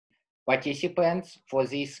participants for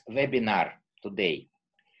this webinar today.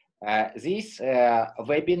 This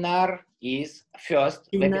webinar is first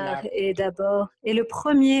webinar est le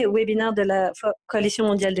premier webinaire de la Coalition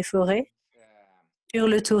mondiale des forêts sur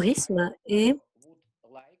le tourisme et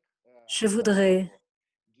je voudrais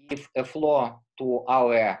give a floor to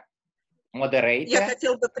our moderator. Я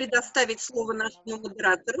хотел бы предоставить слово нашему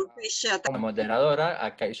модератору.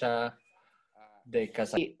 Moderadora, Caixa de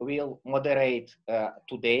Casa. He will moderate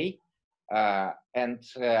today, and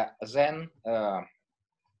then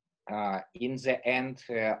in the end,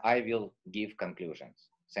 I will give conclusions.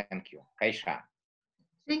 Thank you. Caixa.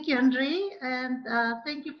 Thank you, Andrei, and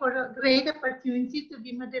thank you for a great opportunity to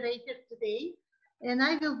be moderator today. And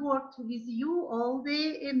I will work with you all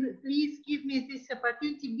day, and please give me this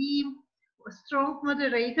opportunity to be a strong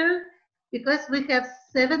moderator, because we have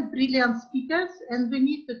 7 brilliant speakers and we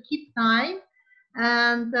need to keep time.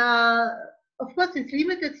 And of course, it's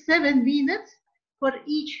limited 7 minutes for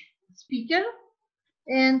each speaker.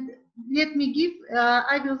 And let me give,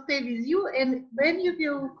 I will stay with you, and when you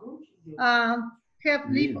will have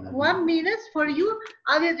 1 minute for you,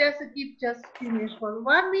 I will just keep finish for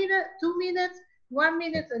 1 minute, 2 minutes, 1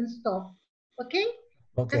 minute and stop. Okay?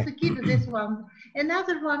 Okay. Just to keep this one.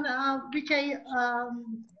 Another one which I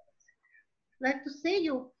like to say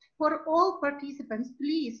you, for all participants,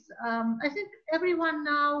 please, I think everyone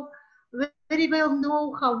now very well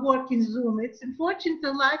know how work in Zoom. It's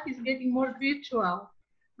unfortunate life is getting more virtual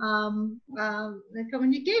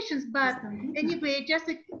communications, but anyway,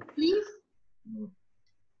 just please,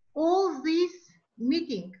 all this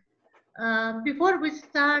meeting, before we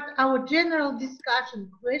start our general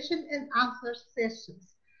discussion, question and answer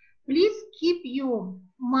sessions, please keep your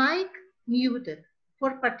mic muted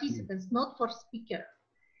for participants, not for speaker.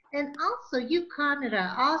 And also your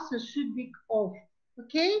camera also should be off,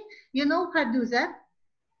 okay? You know how to do that?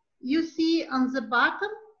 You see on the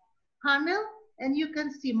bottom panel, and you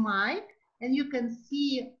can see mic, and you can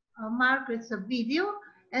see Margaret's video.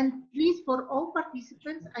 And please, for all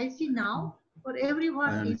participants, I see now, for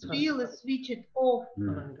everyone is really switched off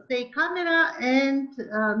the camera and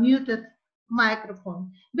muted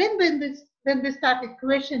microphone. When we start a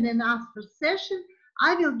question and answer session,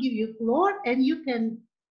 I will give you floor, and you can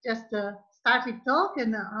just start to talk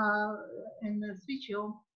and switch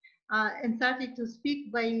your and started to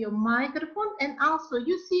speak by your microphone. And also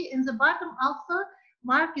you see in the bottom also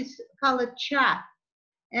mark is colored chat.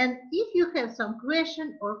 And if you have some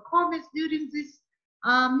question or comments during this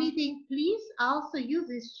meeting, please also use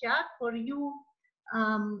this chat for you.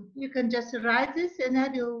 You can just write this and I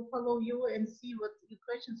will follow you and see what your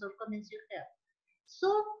questions or comments you have.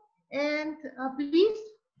 So, and please,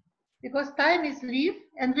 because time is live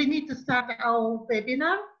and we need to start our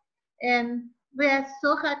webinar, and we are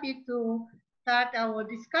so happy to start our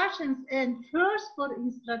discussions. And first, for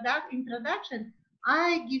introduction,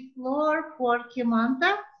 I give floor for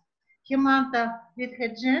Hemanta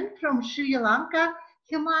Vidhajan from Sri Lanka.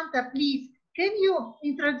 Hemanta, please, can you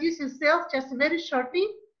introduce yourself just very shortly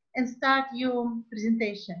and start your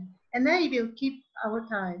presentation? And I will keep our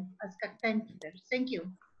time as timekeeper. Thank you.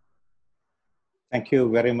 Thank you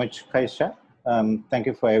very much, Kaisha. Thank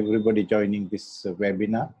you for everybody joining this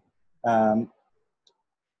webinar.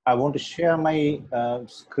 I want to share my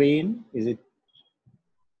screen. Is it?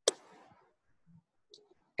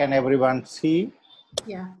 Can everyone see?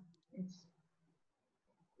 Yeah.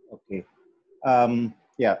 Okay.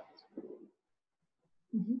 Yeah.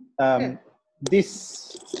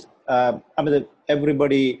 This, I mean,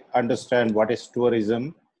 everybody understand what is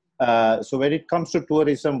tourism. So when it comes to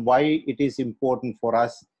tourism, why it is important for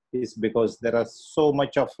us is because there are so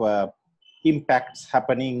much of impacts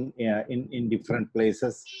happening in different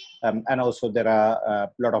places, and also there are a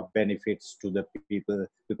lot of benefits to the people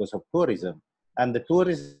because of tourism. And the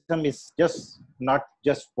tourism is not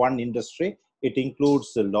just one industry. It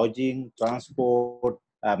includes the lodging, transport,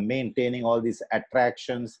 maintaining all these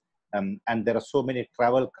attractions, and there are so many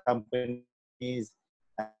travel companies,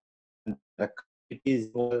 and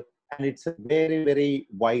it's a very, very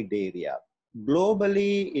wide area.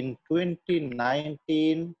 Globally, in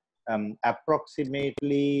 2019,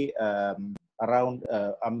 approximately around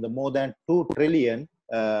more than 2 trillion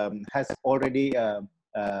has already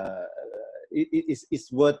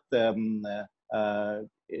is worth in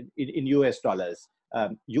US dollars.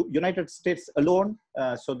 United States alone,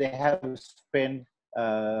 so they have spent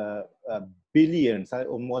billions,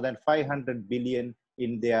 or more than 500 billion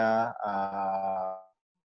in their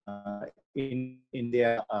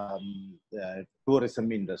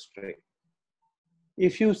tourism industry.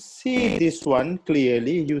 If you see this one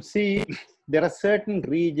clearly, you see there are certain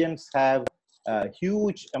regions have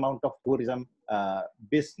huge amount of tourism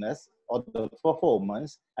business or the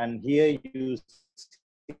performance. And here you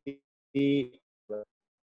see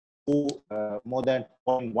more than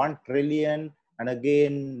 0.1 trillion, and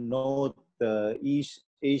again North East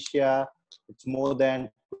Asia, it's more than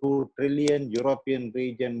 2 trillion, European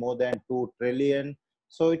region more than 2 trillion.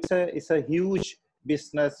 So it's a huge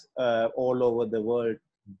business all over the world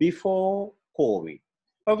before COVID.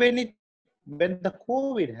 But when the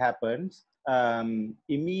COVID happens,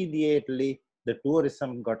 immediately the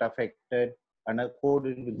tourism got affected, and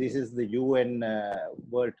according to this is the UN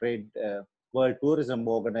World Tourism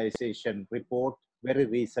Organization report, very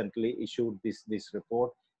recently issued this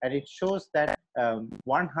report, and it shows that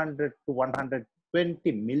 100 to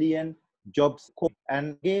 120 million jobs,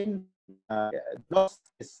 and again loss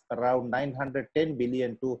is around 910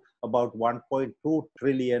 billion to about 1.2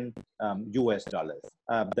 trillion US dollars.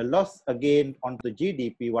 The loss again on the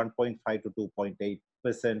GDP, 1.5 to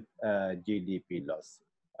 2.8% GDP loss.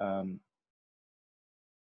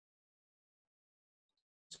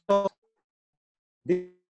 So this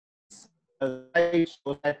slide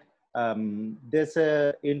shows that there's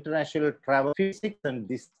a international travel physics and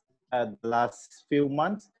this the last few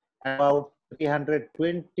months, about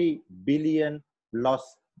 320 billion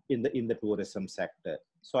loss in the tourism sector.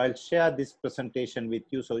 So I'll share this presentation with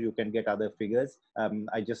you so you can get other figures.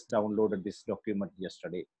 I just downloaded this document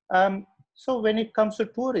yesterday. So when it comes to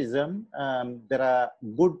tourism, there are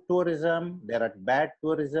good tourism, there are bad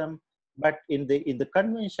tourism, but in the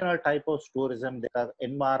conventional type of tourism, there are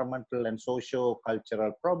environmental and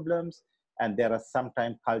socio-cultural problems, and there are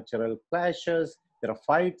sometimes cultural clashes, there are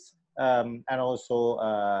fights, and also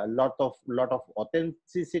a lot of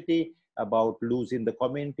authenticity about losing the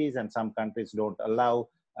communities, and some countries don't allow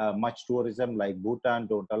much tourism, like Bhutan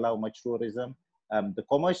don't allow much tourism. The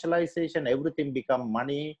commercialization, everything become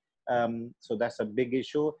money, so that's a big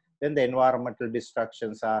issue. Then the environmental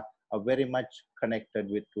destructions are very much connected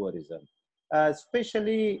with tourism.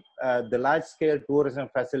 Especially the large-scale tourism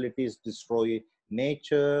facilities destroy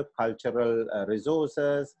nature, cultural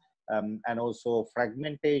resources, and also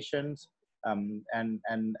fragmentations, and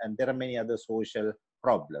there are many other social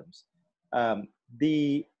problems.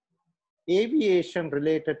 The aviation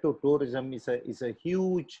related to tourism is a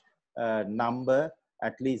huge number,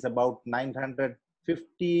 at least about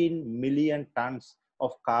 915 million tons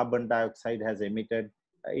of carbon dioxide has emitted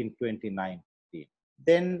in 2019.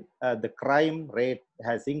 Then the crime rate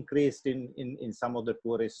has increased in some of the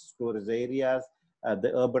tourist areas.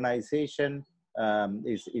 The urbanization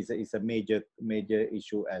is a major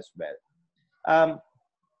issue as well.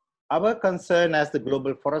 Our concern as the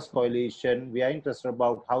Global Forest Coalition, we are interested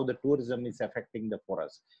about how the tourism is affecting the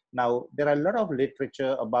forest. Now, there are a lot of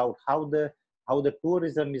literature about how the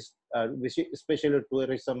tourism is, especially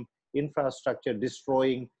tourism infrastructure,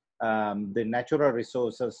 destroying the natural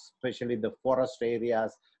resources, especially the forest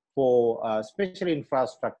areas, for especially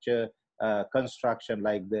infrastructure construction,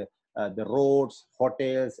 like the roads,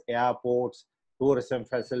 hotels, airports, tourism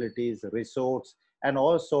facilities, resorts, and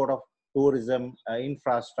all sort of tourism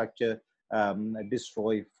infrastructure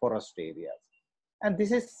destroy forest areas. And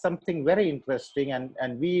this is something very interesting,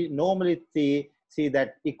 and we normally see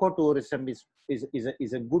that ecotourism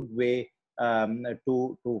is a good way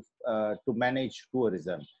to manage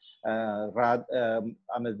tourism rather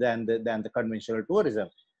than the conventional tourism.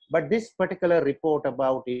 But this particular report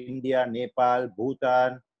about India, Nepal,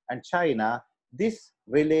 Bhutan, and China, this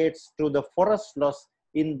relates to the forest loss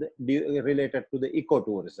related to the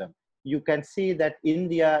ecotourism. You can see that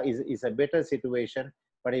India is a better situation,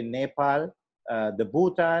 but in Nepal, the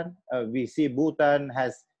Bhutan, we see Bhutan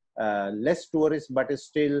has less tourists, but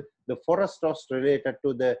still the forest loss related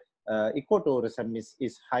to the ecotourism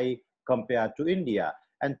is high compared to India,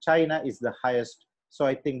 and China is the highest. So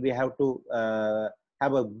I think we have to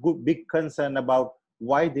have a big concern about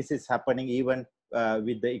why this is happening, even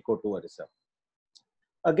with the ecotourism.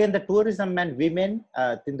 Again, the tourism and women,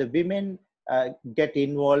 then the women get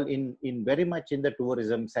involved in very much in the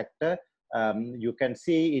tourism sector. You can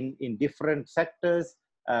see in different sectors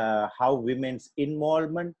how women's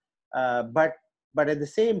involvement, but at the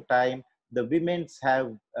same time, the women's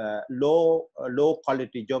have low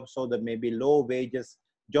quality jobs, so there may be low wages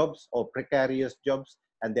jobs or precarious jobs,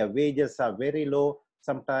 and their wages are very low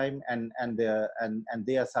sometimes, and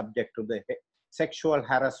they are subject to the sexual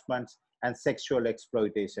harassments and sexual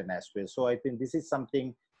exploitation as well. So I think this is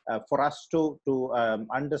something for us to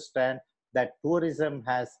understand, that tourism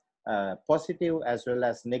has positive as well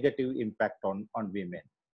as negative impact on women.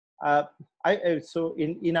 So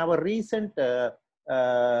in our recent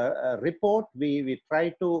report, we try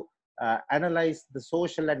to analyze the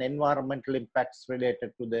social and environmental impacts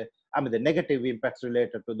related to the, the negative impacts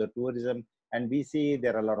related to the tourism. And we see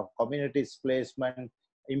there are a lot of community displacement,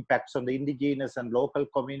 impacts on the indigenous and local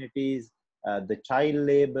communities, the child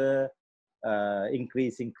labor,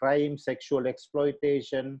 increasing crime, sexual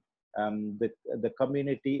exploitation, the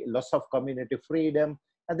community, loss of community freedom,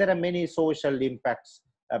 and there are many social impacts.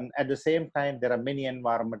 At the same time, there are many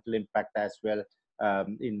environmental impacts as well,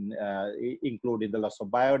 including the loss of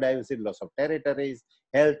biodiversity, loss of territories,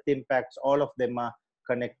 health impacts. All of them are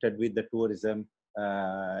connected with the tourism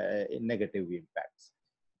negative impacts.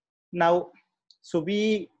 Now, so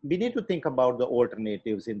we need to think about the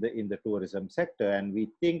alternatives in the tourism sector, and we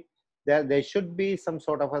think that there should be some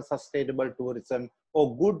sort of a sustainable tourism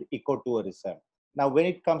or good ecotourism. Now, when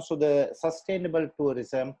it comes to the sustainable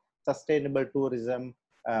tourism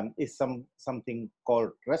is something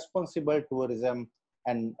called responsible tourism.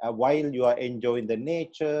 And while you are enjoying the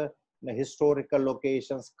nature, the historical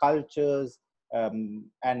locations, cultures, and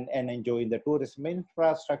enjoying the tourism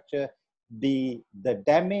infrastructure, the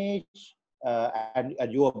damage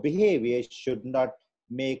and your behavior should not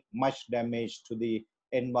make much damage to the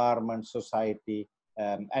environment, society,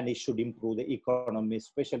 and it should improve the economy,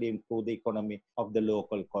 especially improve the economy of the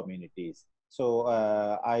local communities. So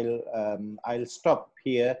I'll stop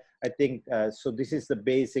here. I think so. This is the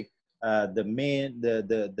basic, the main,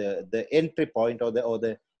 the entry point or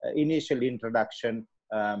the initial introduction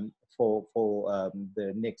for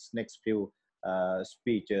the next few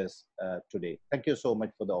speeches today. Thank you so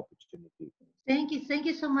much for the opportunity. Thank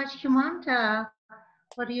you so much, Hemant,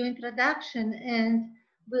 for your introduction, and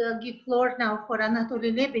we'll give floor now for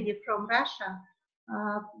Anatoly Lebedev from Russia.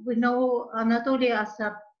 We know Anatoly as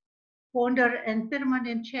a founder and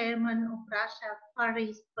permanent chairman of Russia Far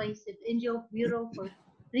East-based NGO Bureau for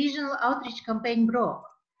Regional Outreach Campaign BROC.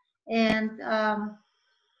 And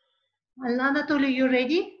Anatoly, you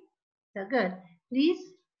ready? So good. Please,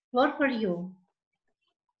 floor for you.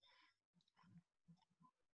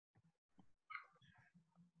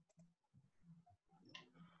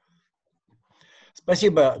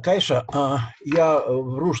 Спасибо, Кайша. Я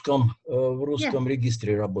в русском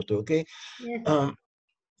регистре работаю, окей?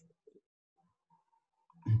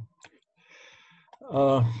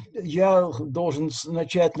 Я должен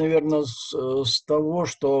начать, наверное, с того,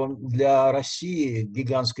 что для России,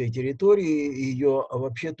 гигантской территории, ее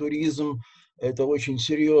вообще туризм – это очень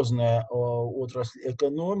серьезная отрасль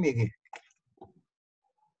экономики.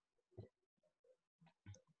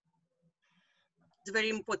 It's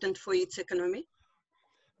very important for its economy.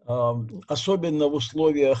 Особенно в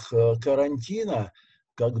условиях карантина,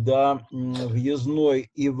 когда въездной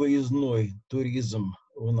и выездной туризм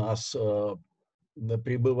у нас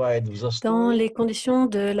пребывает в застой. Dans les conditions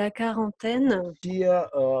de la quarantaine, Россия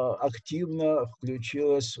активно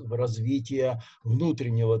включилась в развитие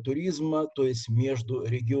внутреннего туризма, то есть между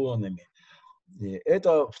регионами. И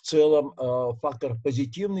это в целом фактор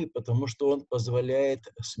позитивный, потому что он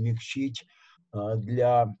позволяет смягчить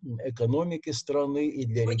для экономики страны и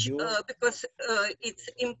для региона. Because it's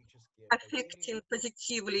affecting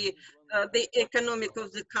positively the economic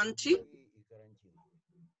of the country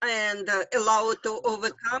and allow to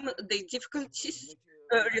overcome the difficulties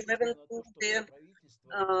relevant to the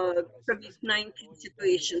COVID-19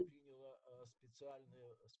 situation.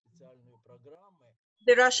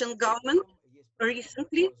 The Russian government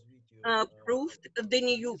recently approved the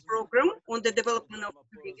new program on the development of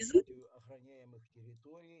tourism,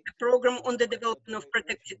 a program on the development of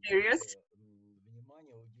protected areas,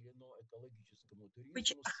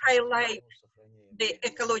 which highlight the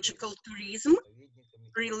ecological tourism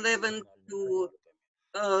relevant to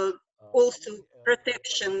also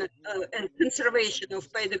protection and conservation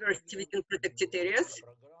of biodiversity within protected areas.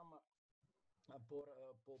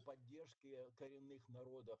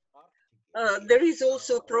 There is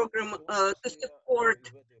also a program to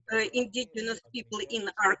support indigenous people in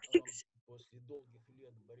Arctic,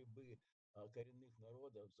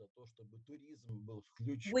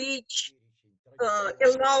 which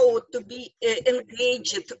allow to be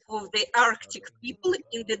engaged of the Arctic people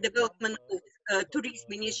in the development of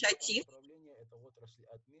tourism initiative.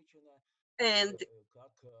 And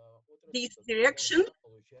this direction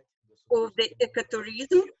of the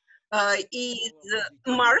ecotourism is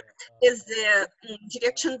marked as the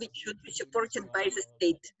direction which should be supported by the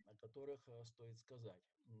state.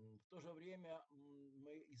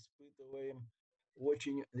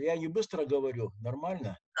 Я не быстро говорю,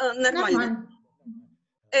 нормально? Нормально.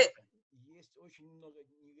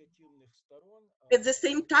 At the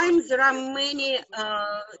same time, there are many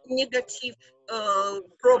negative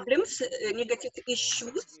problems, negative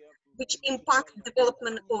issues which impact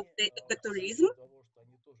development of the ecotourism,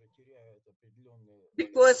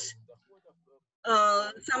 because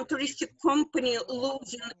some touristic company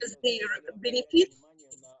losing their benefits,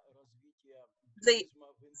 they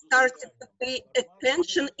started to pay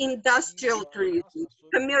attention industrial tourism,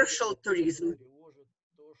 commercial tourism.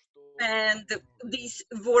 And this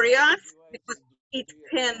worries us because it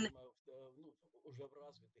can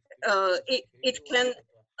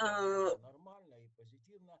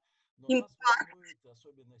impact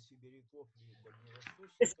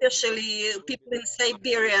especially people in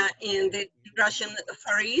Siberia and the Russian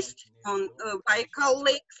Far East, on Baikal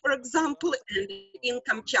Lake, for example, and in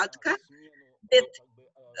Kamchatka, that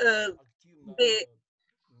the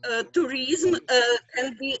tourism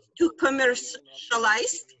can be too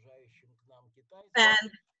commercialized, and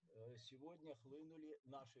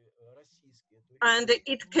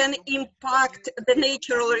it can impact the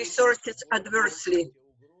natural resources adversely,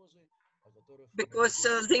 because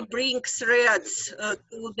they bring threats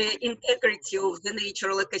to the integrity of the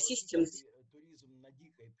natural ecosystems.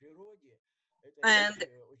 And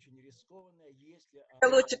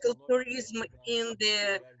ecological tourism in the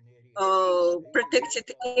protected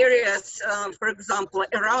areas, for example,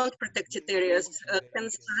 around protected areas, can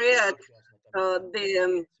threat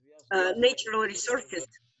the natural resources.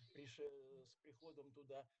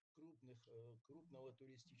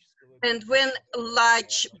 And when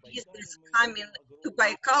large business coming to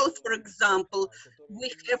Baikal, for example,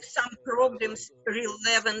 we have some problems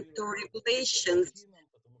relevant to regulations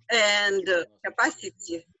and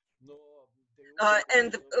capacity.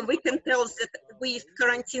 And we can tell that with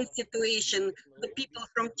quarantine situation, the people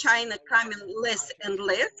from China coming less and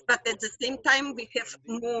less, but at the same time, we have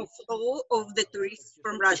more flow of the tourists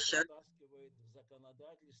from Russia.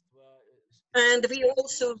 And we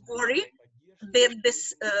also worry that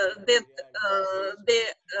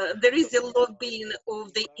there is a lobbying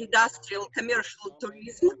of the industrial commercial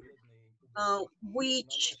tourism,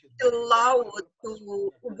 which allow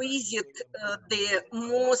to visit the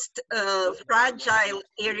most fragile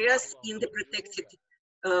areas in the protected,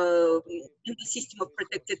 in the system of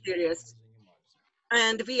protected areas.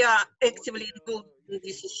 And we are actively involved in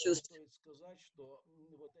these issues.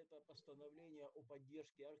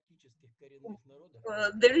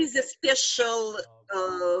 There is a special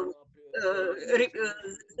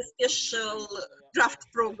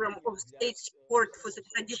draft program of state support for the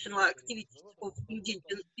traditional activities of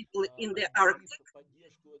indigenous people in the Arctic.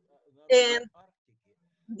 And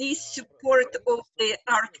this support of the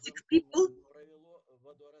Arctic people,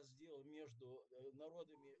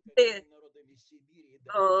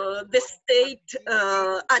 the state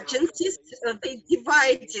agencies, they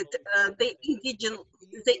divided the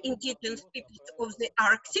indigenous peoples of the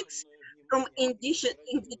Arctic from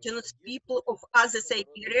indigenous people of other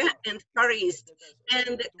Siberia and Far East.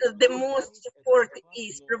 And the most support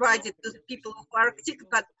is provided to the people of Arctic,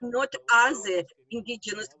 but not other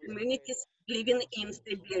indigenous communities living in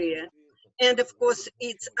Siberia. And of course,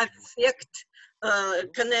 it's affect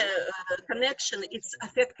connection, it's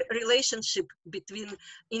affect relationship between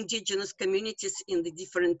indigenous communities in the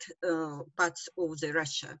different parts of the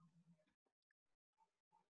Russia.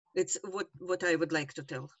 It's what I would like to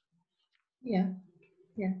tell. Yeah.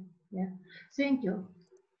 Thank you.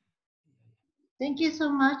 Thank you so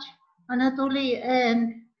much, Anatoly.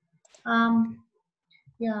 And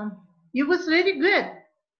yeah, it was really good.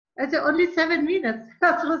 It's only 7 minutes.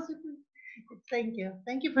 Thank you.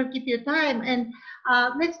 Thank you for keeping your time. And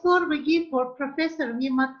next floor we give for Professor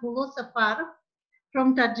Nimatullo Safarov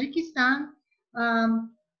from Tajikistan.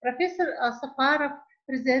 Professor Safarov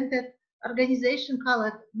presented organization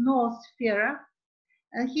called Noosfera.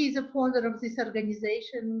 And he is a founder of this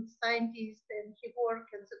organization, scientist, and he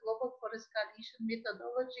works in the Global Forest Coalition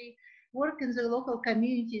methodology, work in the local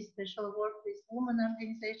community, special work with women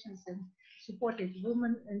organizations and supported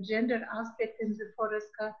women and gender aspect in the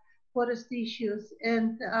forest issues.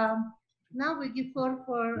 And now we give floor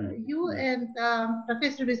for you, and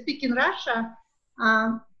Professor will speak in Russia.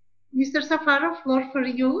 Mr. Safarov, floor for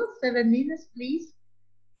you, 7 minutes, please.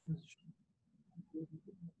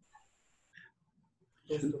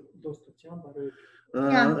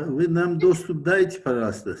 Вы нам доступ дайте,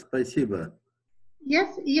 пожалуйста. Спасибо.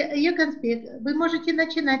 Yes, you can speak. Вы можете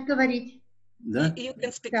начинать говорить. Да? You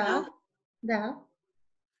can speak Да. now. Да.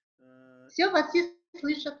 Все, вас все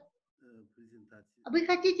слышат. Вы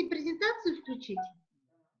хотите презентацию включить?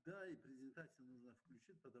 Да, и презентацию нужно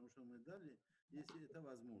включить, потому что мы дали, если это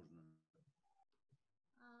возможно.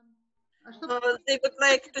 They would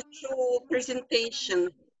like to show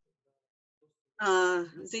presentation.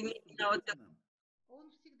 They need now Он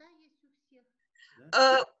всегда есть у всех.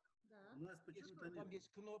 там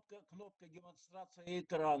есть кнопка демонстрация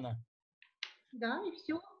экрана. Да, и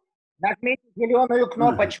все. Нажмите зеленую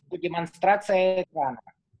кнопочку «Демонстрация экрана».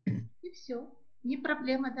 И все. Не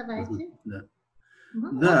проблема, давайте. Да,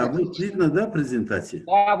 Ну, да, вот вот отлично. видно, да, презентацию?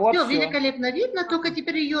 Да, вот Все, все. великолепно видно, только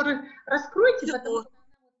теперь ее раскройте, Всё. потому что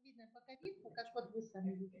она вот видно пока видно, как вот вы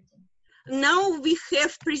сами видите. Now we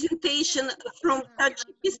have presentation from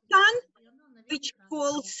Tajikistan, which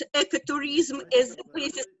calls ecotourism as the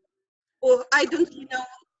basis, or ecotourism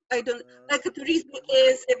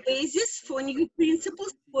as a basis for new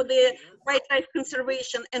principles for the wildlife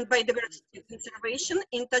conservation and biodiversity conservation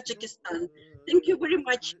in Tajikistan. Thank you very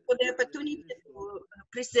much for the opportunity to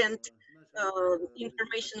present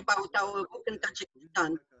information about our work in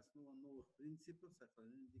Tajikistan.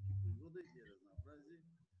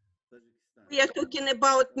 We are talking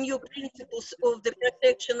about new principles of the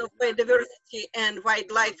protection of biodiversity and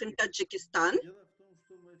wildlife in Tajikistan. Дело в том,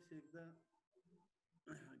 что мы всегда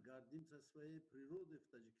гордимся своей природой в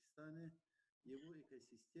Таджикистане, его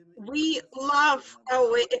экосистемой. We love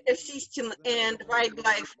our ecosystem and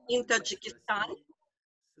wildlife in Tajikistan.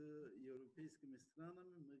 С европейскими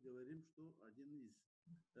странами мы говорим, что один из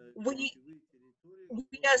We ключевых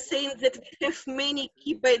территорий. are saying that we have many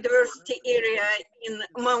key biodiversity area in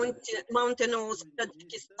mountainous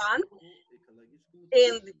Tajikistan,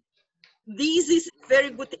 and this is a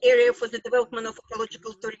very good area for the development of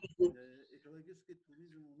ecological tourism. Экологический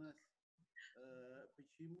туризм у нас,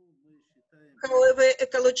 почему мы считаем, However,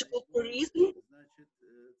 ecological tourism значит,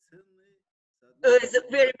 ценный, is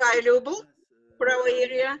very valuable for our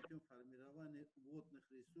area формирование водных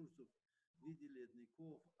ресурсов в виде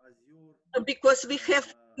ледников, озер, because we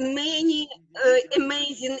have many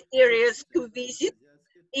amazing areas to visit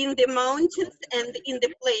in the mountains and in the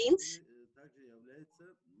plains. также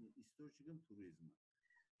является источником туризма.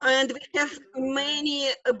 And we have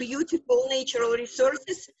many beautiful natural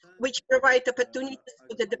resources which provide opportunities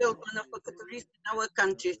for the development of ecotourism in our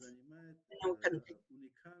countries. In our country.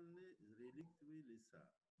 Уникальные реликтовые леса.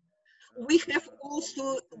 We have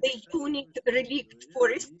also the unique relict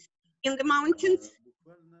forests in the mountains,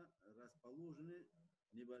 Буквально расположены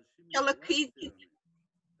небольшими allocated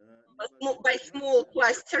кластерами, by small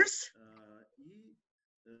clusters.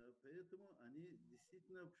 и поэтому они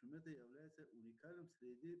действительно, в общем, это является уникальным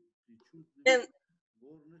среди причудливых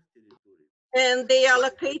горных территорий. And they are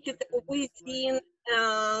located within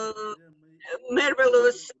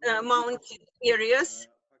marvelous mountain areas.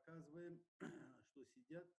 Показываем, что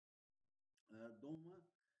сидят дома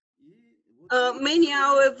и вот Many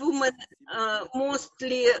our women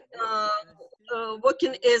mostly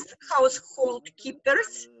working as household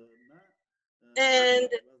keepers, and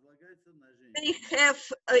they have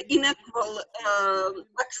unequal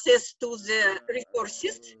access to the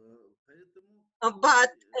resources,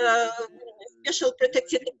 but special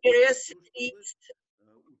protected areas is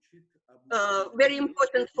very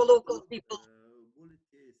important for local people.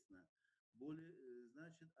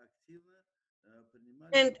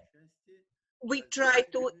 And we try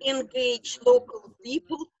to engage local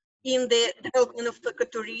people in the development of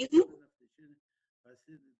ecotourism.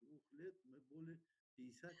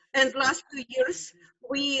 And last 2 years,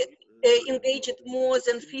 we engaged more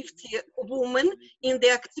than 50 women in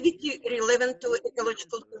the activity relevant to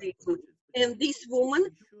ecological tourism. And these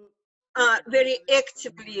women very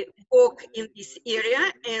actively work in this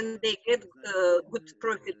area, and they get good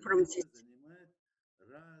profit from this.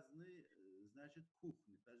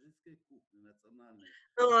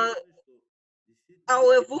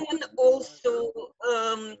 Our women also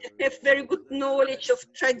have very good knowledge of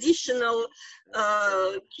traditional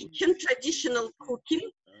kitchen, traditional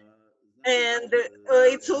cooking, and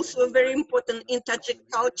it's also very important in Tajik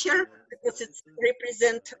culture because it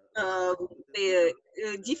represents the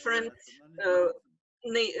different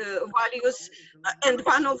values, and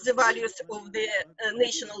one of the values of the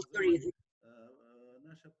national tourism.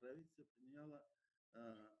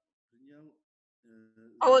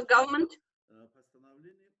 Our government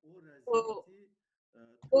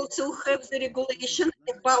also have the regulation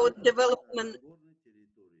about development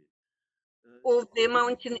of the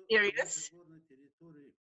mountain areas.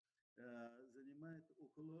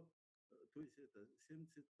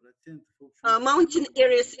 Mountain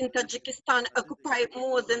areas in Tajikistan occupy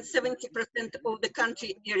more than 70% of the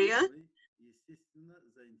country area.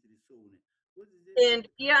 And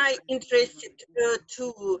we are interested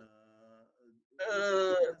to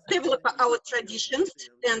develop our traditions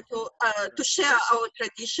and to share our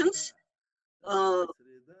traditions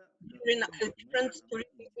during different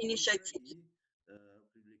tourism initiatives.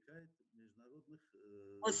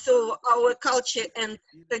 So our culture and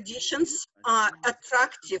traditions are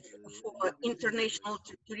attractive for international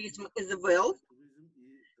tourism as well.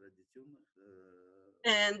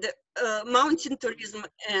 And mountain tourism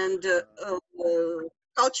and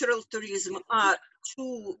cultural tourism are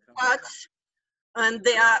two parts, and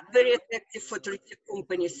they are very effective for touristic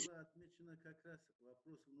companies.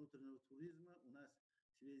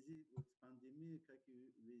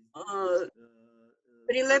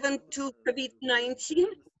 Relevant to COVID-19,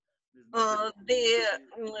 the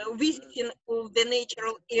visiting of the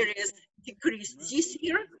natural areas decreased this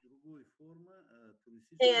year.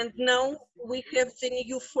 And now we have the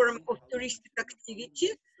new form of touristic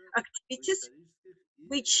activities,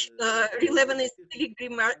 which relevant is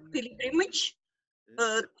pilgrimage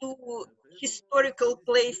to historical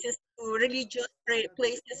places, to religious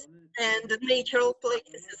places, and natural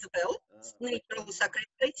places as well, natural sacred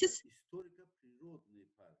places.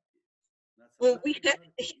 We have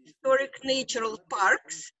historic natural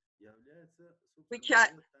parks, which are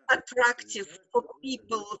attractive for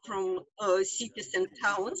people from cities and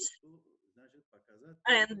towns.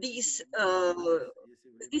 And this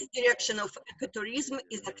direction of ecotourism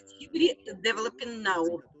is actively developing now.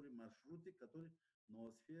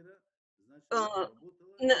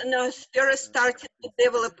 Noosphere started to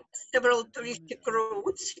develop several touristic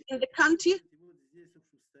routes in the country.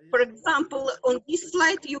 For example, on this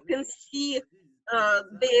slide, you can see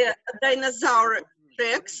the dinosaur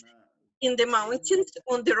tracks in the mountains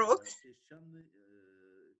on the rocks,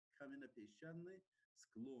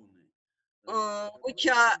 which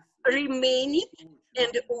are remaining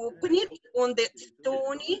and opening on the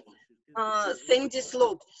stony, sandy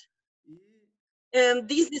slopes. And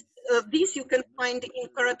this you can find in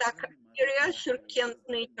Karadak area, Shirkent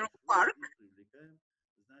Nature Park.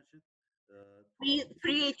 We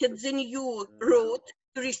created the new road,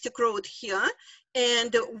 touristic road here,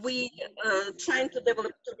 and we trying to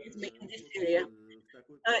develop tourism in this area.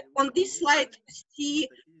 On this slide, you see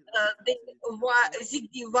the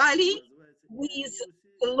Zigdi Valley with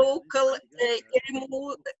local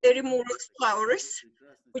Erimurus flowers,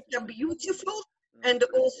 which are beautiful and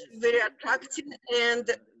also very attractive, and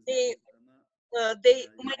many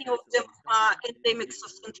of them are endemics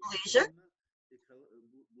of Central Asia.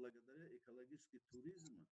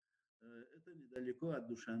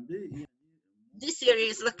 This area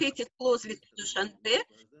is located closely to Dushanbe,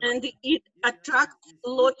 and it attracts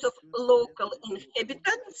lots of local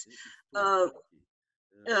inhabitants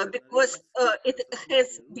because it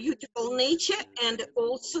has beautiful nature and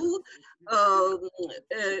also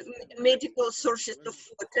medical sources of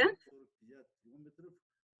water.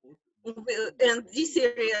 And this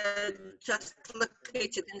area just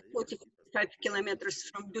located in 45 kilometers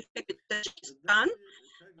from Dushanbe, Tajikistan.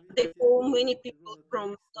 There are many people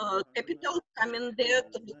from capital coming there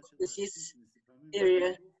to look at this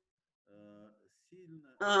area.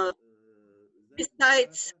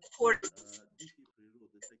 Besides forests,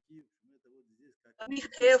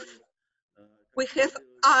 we have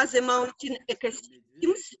other mountain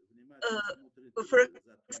ecosystems. For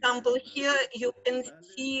example, here you can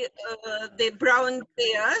see the brown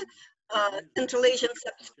bear, Central Asian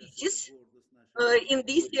subspecies. In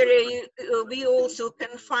this area, we also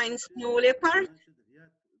can find snow leopard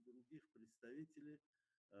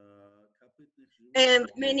and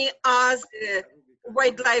many other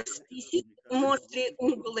wildlife species, mostly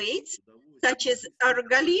ungulates, such as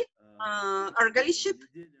argali sheep,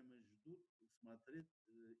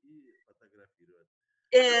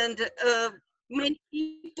 and many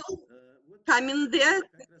people come in there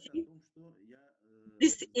to see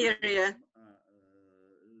this area.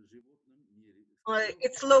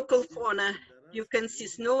 It's local fauna. You can see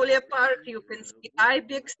snow leopard, you can see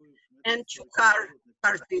ibex and chukar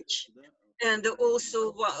partridge, and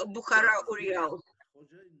also Bukhara oriole.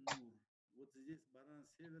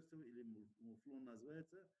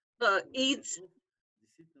 It's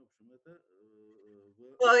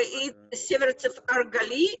Severtsev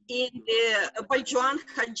Argali in the Baljuan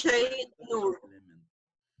Hajai Nur,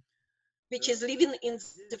 which is living in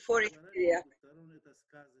the forest area.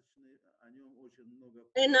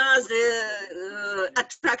 Another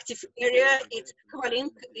attractive area is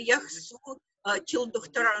Kvalink Yahsu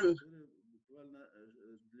Childukhtaran.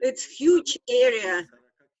 It's huge area,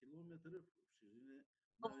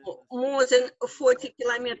 more than 40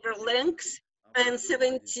 kilometer length and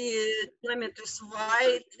 70 kilometers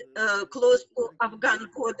wide, close to Afghan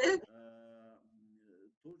border.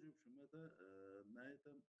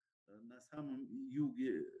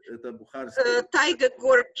 Tiger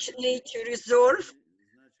Gorge Nature Reserve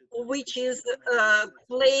which is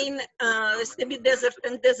plain, semi-desert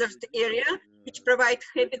and desert area, which provide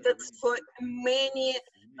habitats for many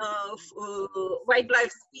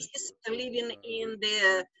wildlife species living in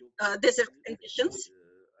the desert conditions.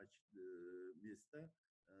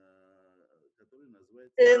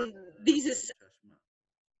 And this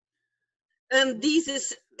is an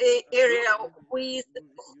area with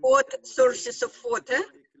hot sources of water,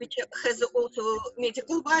 which has also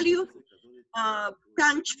medical value.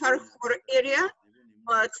 Panch Farhor area,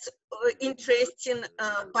 it's interesting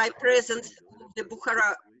by presence of the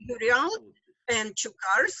Bukhara Urial and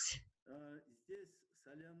Chukars.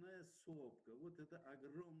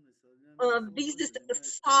 This is a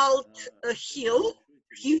salt hill,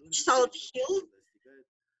 huge salt hill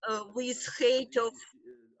with height of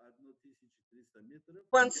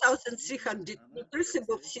 1,300 meters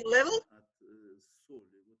above sea level.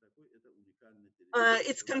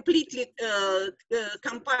 It's completely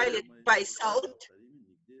compiled by salt.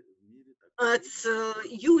 It's a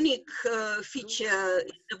unique feature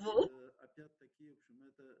in the world.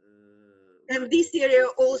 And this area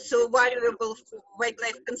also valuable for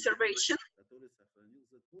wildlife conservation.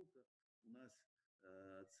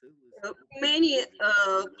 Many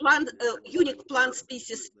unique plant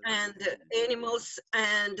species and animals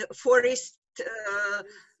and forest,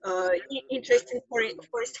 interesting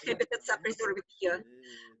forest habitats are preserved here.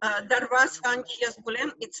 Darvas, Vanch,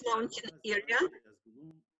 Yazgulem, it's mountain area.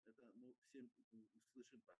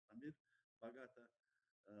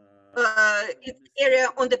 It's area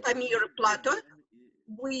on the Pamir Plateau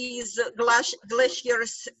with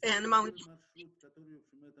glaciers and mountains,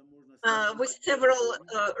 with several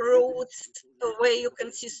roads where you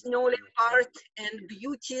can see snowy part and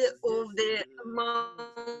beauty of the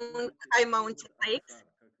high mountain lakes.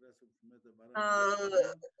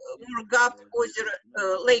 Murgab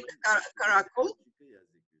Ozero, Lake Karakol,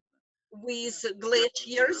 with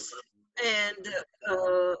glaciers and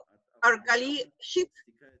Argali ship,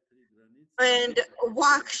 and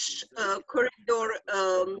Waksh corridor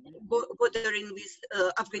bordering with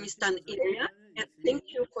Afghanistan area. And thank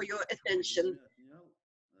you for your attention.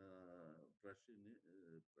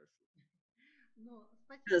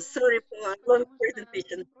 Sorry for a long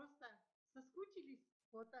presentation.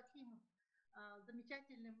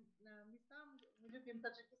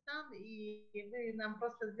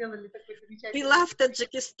 We love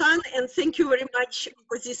Tajikistan, and thank you very much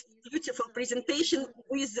for this beautiful presentation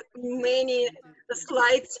with many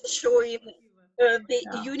slides showing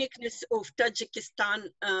the uniqueness of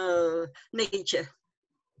Tajikistan nature.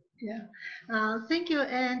 Yeah, thank you.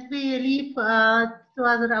 And we leave to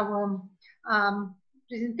other our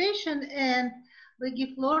presentation, and we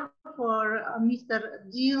give floor for Mr.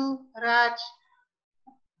 Dil Raj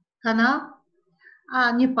Khanna,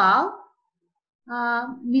 Nepal.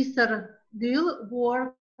 Mr. Dil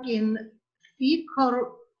worked in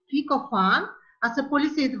FICOFAN as a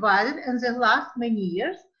policy advisor in the last many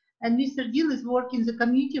years, and Mr. Dil is working in the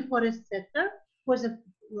community forest sector for the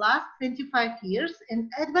last 25 years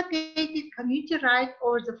and advocated community rights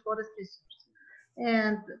over the forest resource.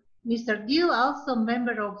 And Mr. Dil also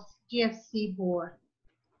member of GFC board.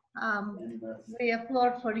 We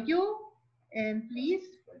applaud for you, and please.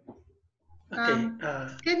 Okay.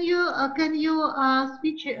 Can you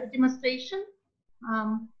switch demonstration?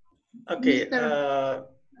 Okay.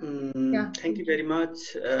 Thank you very much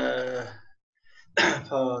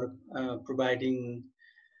for providing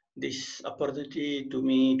this opportunity to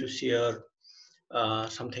me to share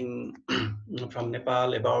something from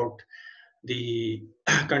Nepal about the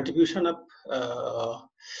contribution of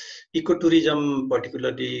ecotourism,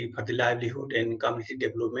 particularly for the livelihood and community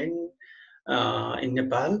development in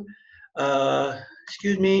Nepal.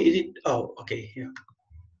 Excuse me, is it? Oh, okay. Yeah.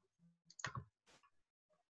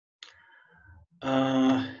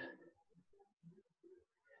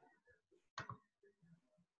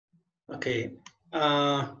 Okay.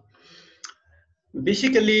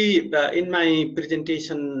 Basically, in my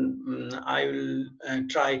presentation, I will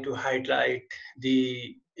try to highlight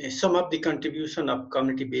some of the contribution of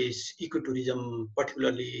community-based ecotourism,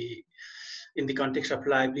 particularly in the context of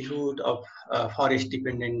livelihood of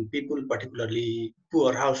forest-dependent people, particularly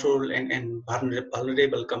poor household and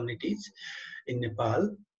vulnerable communities in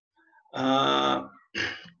Nepal.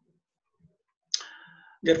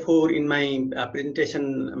 Therefore, in my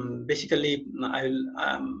presentation, basically,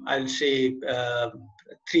 I'll say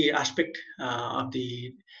three aspects of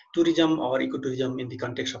the tourism or ecotourism in the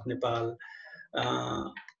context of Nepal.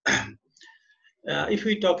 If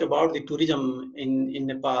we talk about the tourism in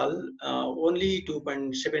Nepal, only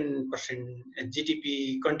 2.7%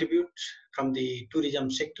 GDP contributes from the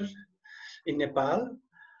tourism sector in Nepal.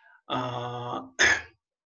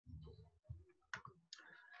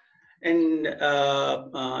 And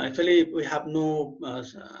actually, we have no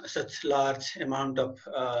such large amount of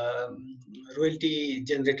royalty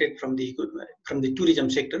generated from the tourism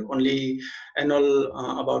sector. Only annual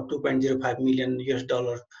about $2.05 million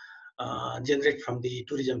generate from the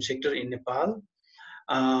tourism sector in Nepal,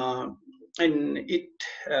 and it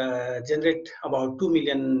generate about 2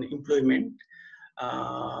 million employment.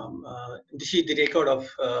 This is the record of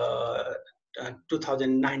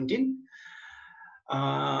 2019.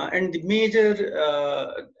 And the major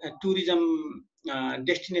tourism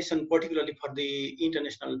destination, particularly for the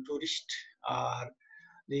international tourists, are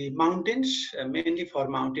the mountains, mainly for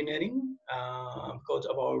mountaineering, because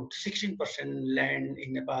about 16% land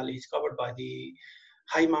in Nepal is covered by the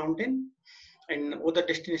high mountain. And other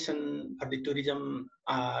destinations for the tourism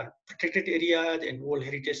are protected areas and World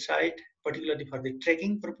Heritage Site, particularly for the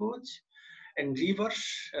trekking purpose. And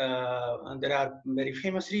rivers, there are very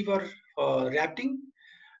famous rivers for rafting,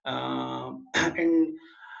 and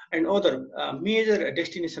other major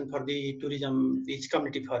destination for the tourism is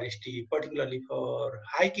community forestry, particularly for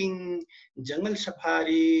hiking, jungle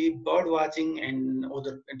safari, bird watching, and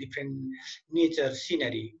other different nature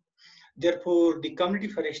scenery. Therefore, the community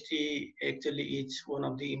forestry actually is one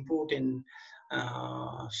of the important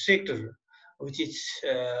sector which is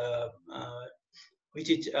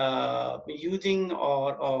using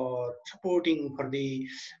or supporting for the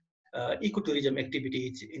ecotourism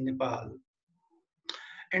activities in Nepal.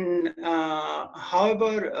 And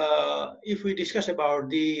however, if we discuss about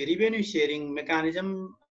the revenue sharing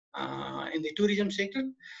mechanism in the tourism sector,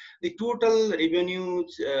 the total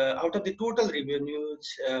revenues, out of the total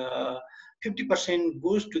revenues, 50%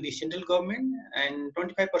 goes to the central government, and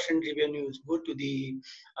 25% revenues go to the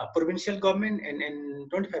provincial government, and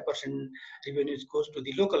 25% revenues goes to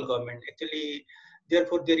the local government. Actually,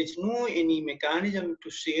 therefore, there is no any mechanism to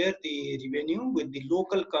share the revenue with the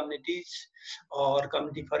local communities or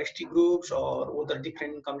community forestry groups or other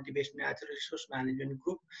different community-based natural resource management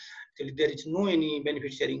group. Actually, there is no any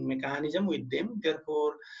benefit sharing mechanism with them.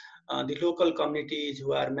 Therefore, the local communities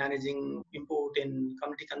who are managing important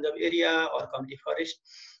community conserve area or community forest,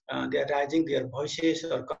 they are raising their voices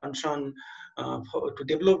or concern to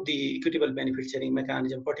develop the equitable benefit sharing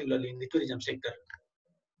mechanism, particularly in the tourism sector.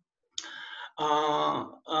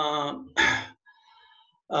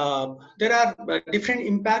 There are different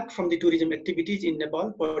impact from the tourism activities in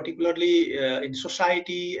Nepal, particularly in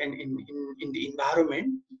society and in the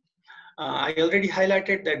environment. I already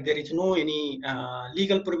highlighted that there is no any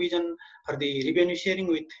legal provision for the revenue sharing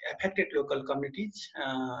with affected local communities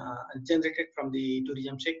generated from the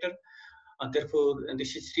tourism sector. Therefore,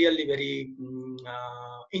 this is really very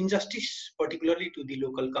injustice, particularly to the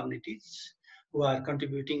local communities who are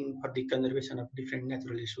contributing for the conservation of different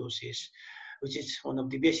natural resources, which is one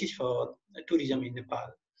of the basis for tourism in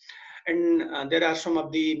Nepal. And there are some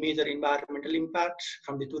of the major environmental impacts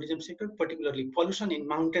from the tourism sector, particularly pollution in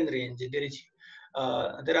mountain range.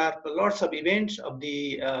 There are lots of events of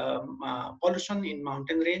the pollution in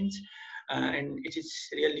mountain range, and it is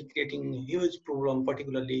really creating a huge problem,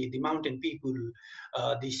 particularly the mountain people,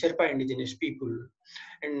 the Sherpa indigenous people.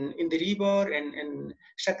 And in the river and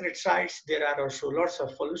sacred sites, there are also lots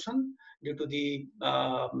of pollution due to the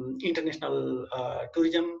international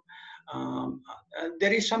tourism.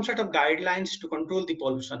 There is some sort of guidelines to control the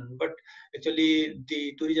pollution, but actually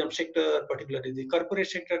the tourism sector, particularly the corporate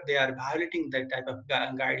sector, they are violating that type of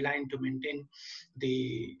guideline to maintain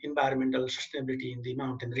the environmental sustainability in the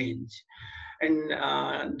mountain range. And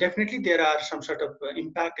definitely there are some sort of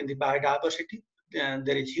impact in the biodiversity.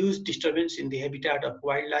 There is huge disturbance in the habitat of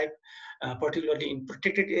wildlife, particularly in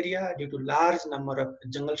protected area due to large number of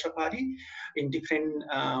jungle safari in different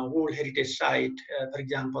World Heritage Site, for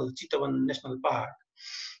example, Chitawan National Park.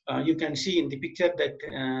 You can see in the picture that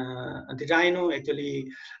the rhino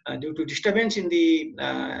actually, due to disturbance in the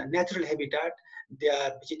natural habitat, they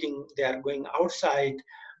are going outside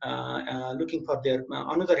looking for their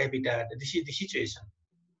another habitat. This is the situation.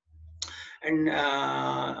 And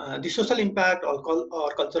the social impact or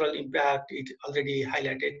cultural impact, it already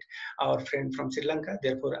highlighted our friend from Sri Lanka.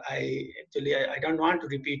 Therefore, I don't want to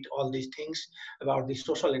repeat all these things about the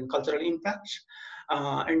social and cultural impacts.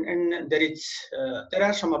 And there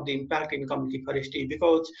are some of the impact in community forestry,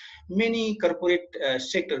 because many corporate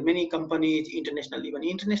sector, many companies, even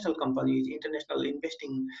international companies, international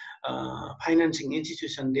investing, financing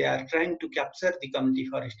institutions, they are trying to capture the community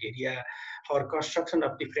forest area for construction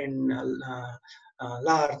of different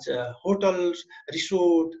large hotels,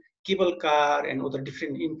 resort, cable car and other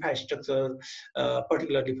different infrastructure,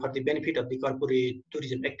 particularly for the benefit of the corporate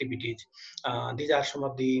tourism activities. These are some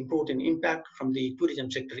of the important impact from the tourism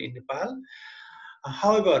sector in Nepal.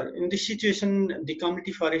 However, in this situation, the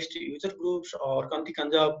community forest user groups or community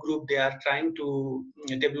conserve group, they are trying to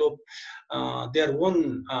develop their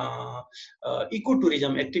own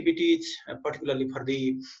ecotourism activities, particularly for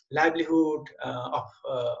the livelihood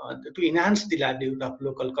to enhance the livelihood of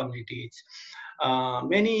local communities.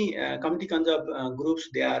 Many community conserve groups,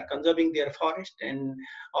 they are conserving their forest, and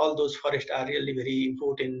all those forests are really very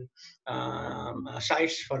important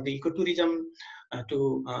sites for the ecotourism.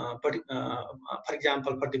 For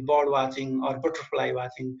example, for the bird watching or butterfly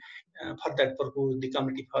watching, for that purpose, the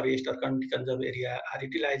community forest or community conserve area are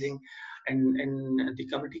utilizing, and the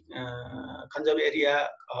community conserve area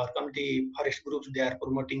or community forest groups, they are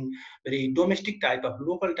promoting very domestic type of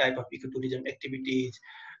local type of ecotourism activities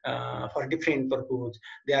for different purpose.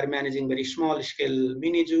 They are managing very small scale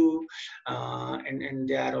mini zoo, and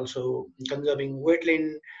they are also conserving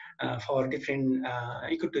wetland for different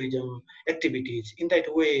ecotourism activities. In that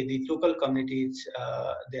way, the local communities,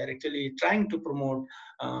 they are actually trying to promote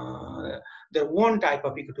their own type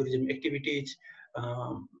of ecotourism activities.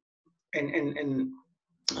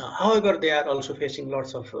 However, they are also facing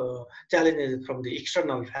lots of challenges from the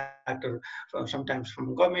external factor, sometimes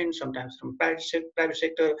from government, sometimes from private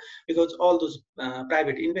sector, because all those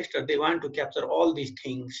private investors, they want to capture all these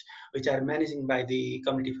things which are managing by the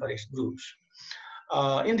community forest groups.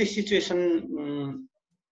 In this situation,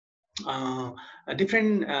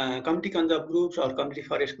 different community conserve groups or community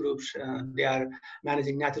forest groups, they are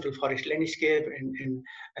managing natural forest landscape,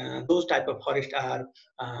 and those type of forests are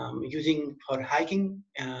using for hiking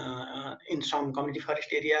in some community forest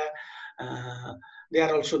area. They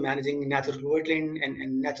are also managing natural wetland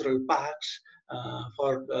and natural parks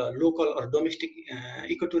for local or domestic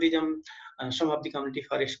ecotourism. Some of the community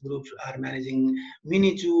forest groups are managing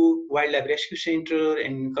mini zoo, wildlife rescue center,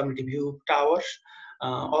 and community view towers.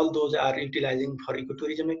 All those are utilizing for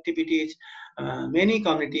ecotourism activities. Many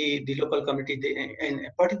community, the local community, and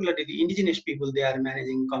particularly the indigenous people, they are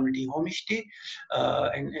managing community homestay,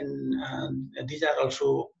 and these are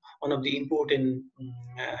also one of the important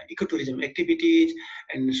ecotourism activities.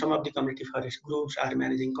 And some of the community forest groups are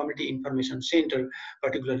managing community information center,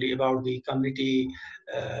 particularly about the community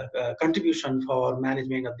contribution for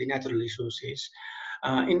management of the natural resources.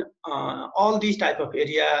 In all these type of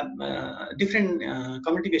area, different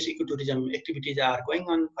community-based ecotourism activities are going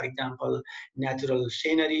on. For example, natural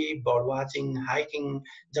scenery, bird watching, hiking,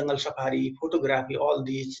 jungle safari, photography, all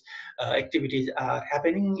these activities are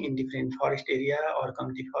happening in different forest area or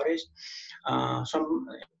community forest.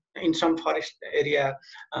 In some forest area,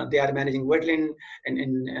 they are managing wetland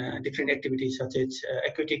and different activities such as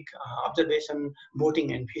aquatic observation,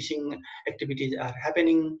 boating and fishing activities are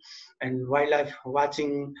happening, and wildlife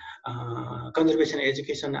watching, conservation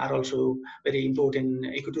education are also very important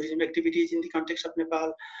ecotourism activities in the context of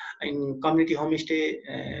Nepal. In community homestay,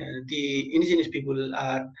 the indigenous people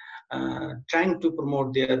are trying to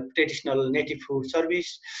promote their traditional native food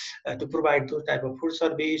service, to provide those type of food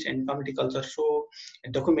service and community culture show,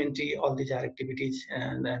 and documentary, all these are activities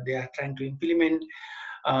and they are trying to implement.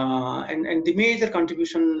 And the major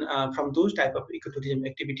contribution from those type of ecotourism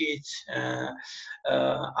activities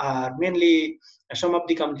are mainly some of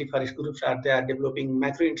the community forest groups are they are developing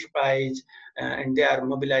micro enterprise, and they are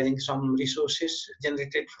mobilizing some resources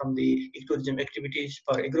generated from the ecotourism activities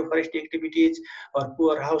for agroforestry activities for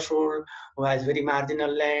poor household who has very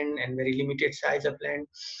marginal land and very limited size of land,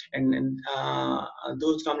 and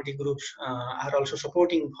those community groups are also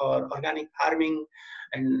supporting for organic farming,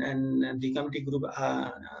 and the community group,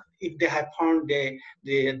 if they have found,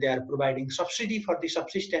 they are providing subsidy for the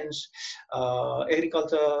subsistence,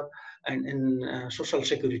 agriculture, and social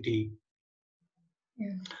security.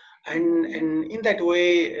 Yeah. And in that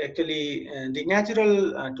way, actually, the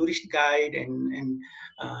natural tourist guide and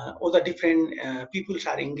other different peoples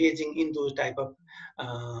are engaging in those type of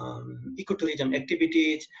ecotourism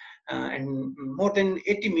activities. And more than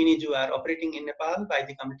 80 mini zoo are operating in Nepal by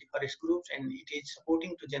the community forest groups, and it is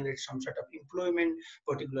supporting to generate some sort of employment,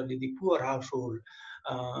 particularly the poor household.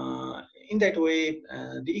 In that way,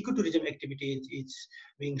 the ecotourism activities is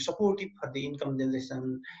being supportive for the income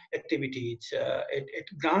generation activities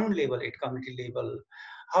at ground level, at community level.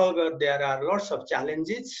 However, there are lots of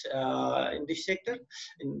challenges in this sector,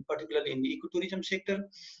 particularly in the ecotourism sector,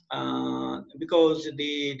 because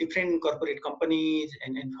the different corporate companies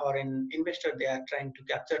and foreign investors, they are trying to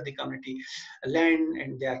capture the community land,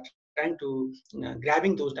 and they are trying trying to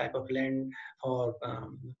grabbing those type of land for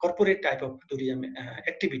corporate type of tourism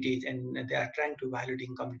activities, and they are trying to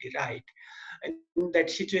violating community right. In that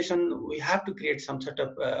situation, we have to create some sort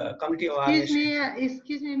of community awareness.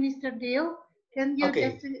 Excuse me, Mr. Dale. Can you Okay.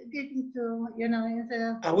 just get into, you know,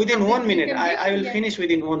 within 1 minute, I will yes. finish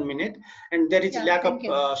within 1 minute. And there is Yeah, lack of thank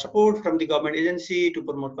you. support from the government agency to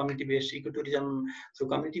promote community-based ecotourism through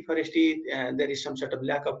community forestry. There is some sort of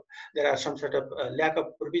lack of lack of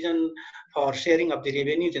provision for sharing of the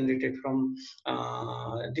revenue generated from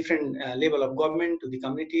different level of government to the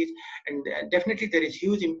communities. And definitely there is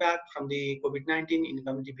huge impact from the COVID-19 in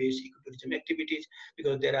community-based ecotourism activities,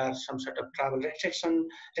 because there are some sort of travel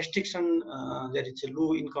restriction. There is a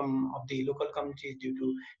low income of the local communities due to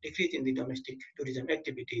decrease in the domestic tourism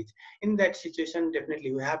activities. In that situation,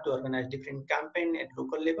 definitely we have to organize different campaign at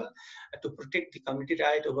local level to protect the community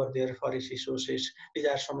right over their forest resources. These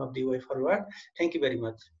are some of the way forward. Thank you very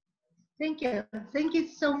much. Thank you. Thank you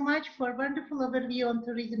so much for a wonderful overview on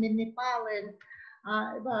tourism in Nepal and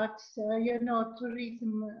about you know,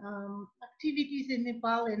 tourism activities in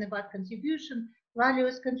Nepal, and about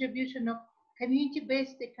values contribution of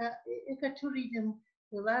community-based ecotourism,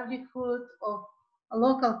 the livelihood of a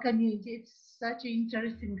local community. It's such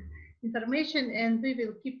interesting information, and we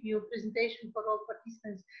will keep your presentation for all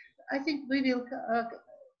participants. I think we will,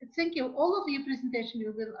 thank you, all of your presentation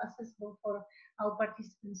will be accessible for our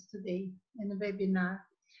participants today in the webinar.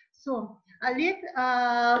 So Alet,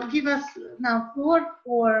 give us now floor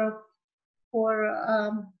for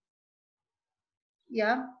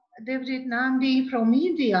David Nandi from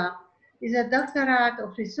India. Is a doctorate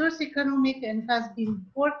of resource economic and has been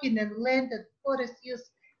working in land and forest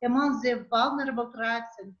use among the vulnerable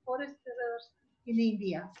tribes and foresters in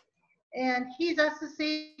India. And he is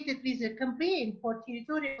associated with a campaign for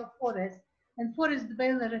territorial forest and forest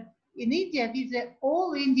development in India with the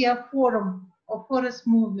All India Forum of Forest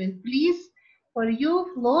Movement. Please, for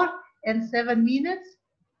you, floor and 7 minutes,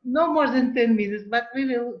 no more than 10 minutes, but we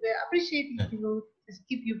will appreciate if you will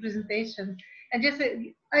skip your presentation. And just,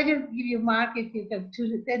 I will give you mark if you have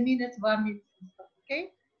 10 minutes, 1 minute,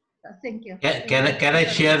 okay? Thank you. Can I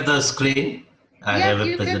share the screen? Yes,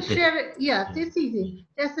 you can share it. Yes, it's easy.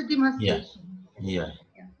 Just a demonstration. Yeah.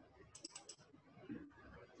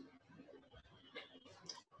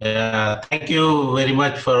 Thank you very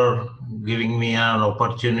much for giving me an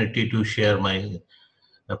opportunity to share my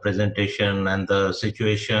presentation and the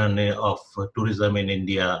situation of tourism in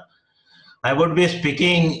India. I would be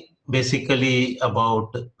speaking basically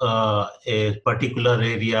about a particular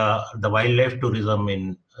area, the wildlife tourism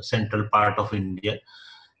in central part of India.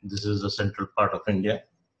 This is the central part of India.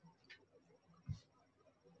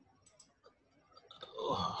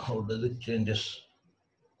 How does it changes?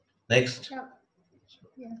 Next.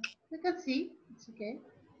 Yeah, you can see. It's okay.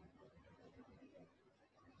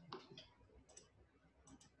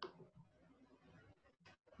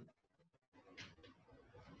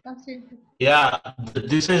 Yeah,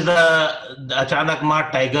 this is the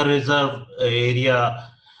Achanakmat Tiger Reserve area,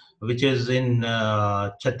 which is in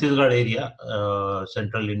Chhattisgarh area,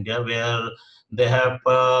 central India, where they have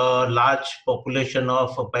a large population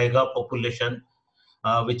of Paiga population,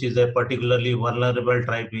 which is a particularly vulnerable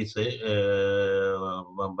tribe, we say,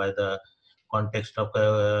 by the context of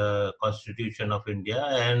Constitution of India.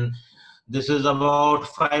 And this is about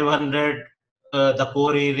 500. The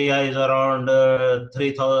core area is around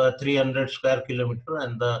 300 square kilometer,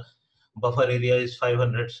 and the buffer area is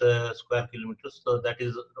 500 square kilometers. So that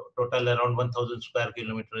is total around 1,000 square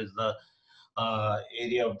kilometer is the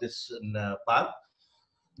area of this park.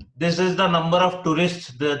 This is the number of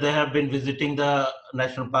tourists that they have been visiting the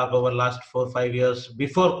national park over last 4 or 5 years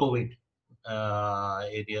before COVID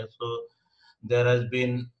area. So there has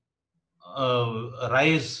been a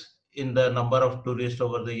rise in the number of tourists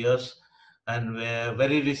over the years. And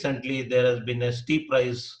very recently, there has been a steep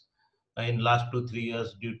rise in last 2-3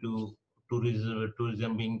 years due to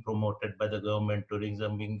tourism being promoted by the government,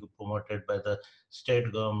 tourism being promoted by the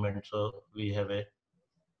state government. So we have a.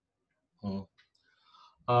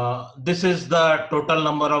 This is the total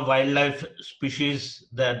number of wildlife species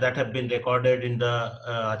that have been recorded in the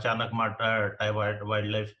Achanakmat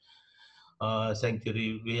Wildlife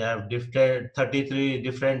Sanctuary. We have 33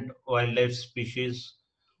 different wildlife species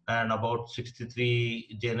and about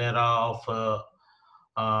 63 genera of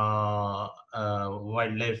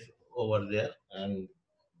wildlife over there,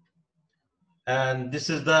 and this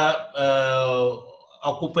is the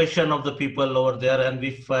occupation of the people over there, and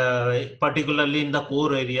we particularly in the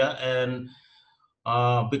core area, and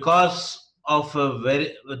because of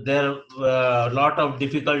there lot of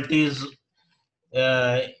difficulties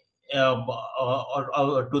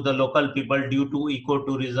or to the local people due to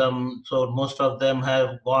ecotourism. So most of them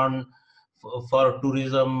have gone for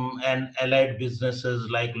tourism and allied businesses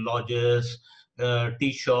like lodges,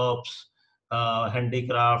 tea shops,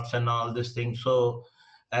 handicrafts, and all these things. So,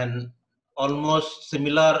 and almost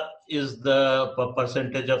similar is the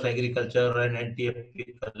percentage of agriculture and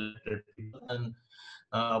NTFP collected people, and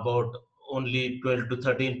about only 12 to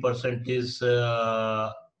 13% is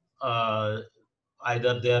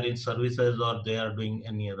either they are in services or they are doing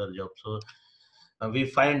any other job. So we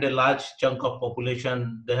find a large chunk of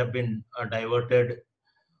population, they have been diverted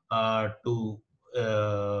to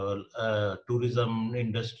tourism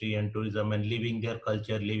industry and tourism, and leaving their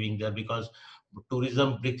culture, leaving there, because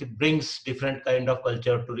tourism brings different kind of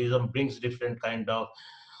culture, tourism brings different kind of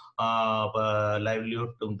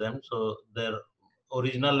livelihood to them. So their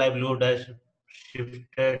original livelihood has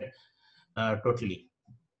shifted totally.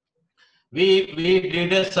 We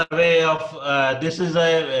did a survey of this is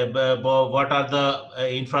what are the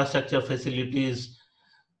infrastructure facilities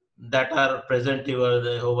that are present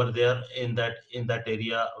over there in that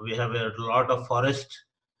area. We have a lot of forest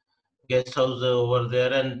guest house over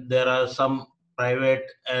there, and there are some private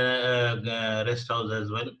rest house as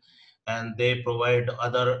well, and they provide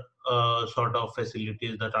other sort of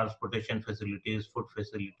facilities, the transportation facilities, food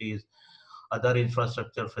facilities, other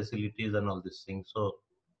infrastructure facilities, and all these things. So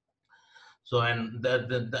and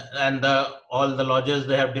all the lodges,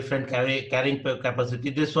 they have different carrying capacity.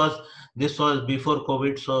 This was before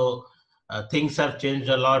COVID, so things have changed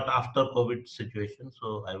a lot after COVID situation.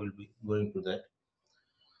 So I will be going to that.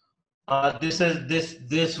 This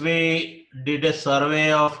we did a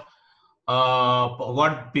survey of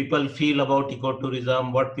what people feel about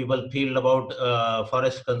ecotourism, what people feel about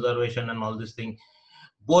forest conservation, and all these things,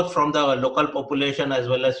 both from the local population as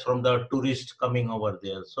well as from the tourists coming over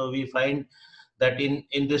there. So we find that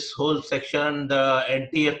in this whole section, the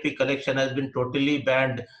NTFP collection has been totally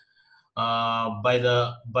banned by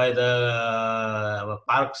the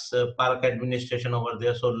park administration over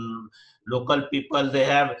there. So local people, they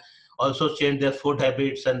have also changed their food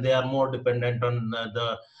habits, and they are more dependent on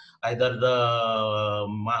either the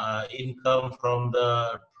income from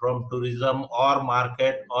tourism or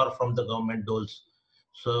market, or from the government doles.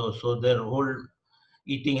 So their whole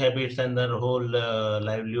eating habits and their whole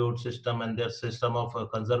livelihood system and their system of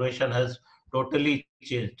conservation has totally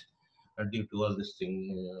changed due to all this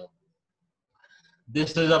thing.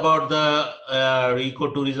 This is about the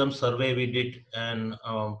ecotourism survey we did, and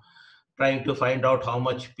trying to find out how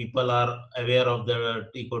much people are aware of the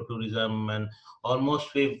ecotourism, and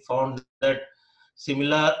almost we found that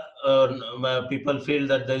similar people feel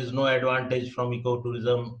that there is no advantage from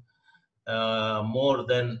ecotourism more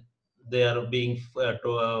than they are being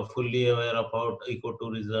fully aware about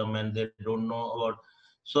ecotourism, and they don't know about.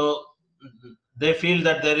 So they feel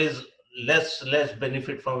that there is less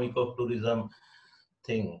benefit from ecotourism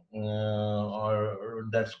thing, or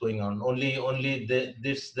that's going on. Only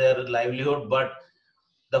this their livelihood, but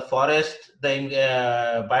the forest, the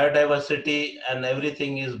biodiversity, and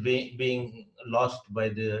everything is being lost by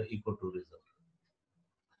the ecotourism.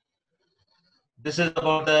 This is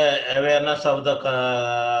about the awareness of the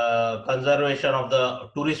conservation of the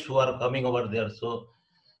tourists who are coming over there. So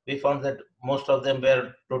we found that most of them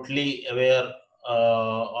were totally aware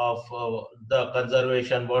of the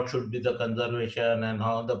conservation, what should be the conservation, and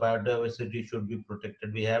how the biodiversity should be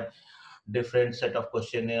protected. We have different set of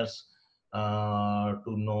questionnaires to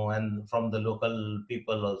know, and from the local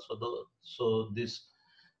people also. So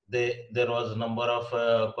there was a number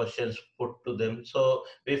of questions put to them. So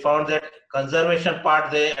we found that conservation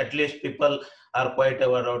part, at least people are quite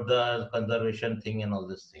aware of the conservation thing and all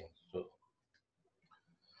these things. So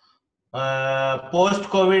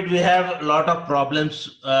post-COVID, we have a lot of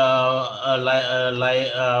problems. The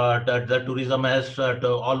tourism has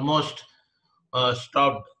almost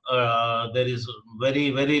stopped. There is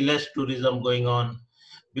very less tourism going on,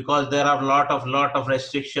 because there are lot of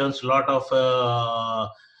restrictions, lot of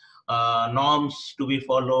norms to be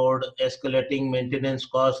followed, escalating maintenance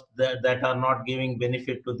costs that are not giving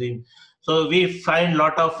benefit to them. So we find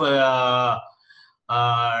lot of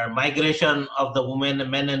migration of the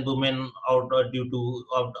men and women out due to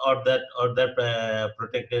that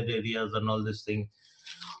protected areas and all this thing.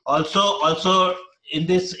 Also in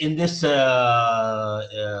this era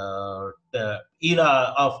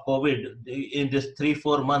of COVID, in this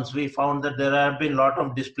 3-4 months, we found that there have been a lot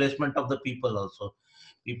of displacement of the people also.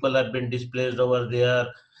 People have been displaced over there.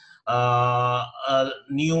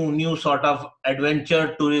 New sort of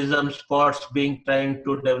adventure tourism spots being trying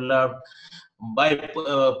to develop. by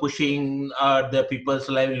pushing the people's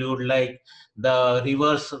livelihood, like the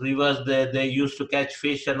rivers they used to catch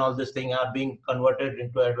fish and all this thing are being converted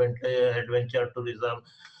into adventure tourism.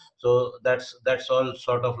 So that's all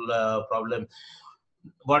sort of problem.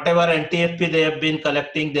 Whatever NTFP they have been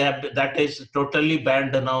collecting, that is totally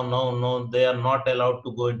banned now. No, they are not allowed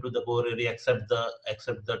to go into the core area except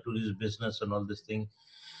the tourist business and all this thing.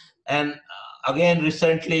 And again,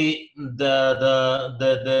 recently they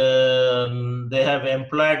have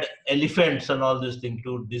employed elephants and all this thing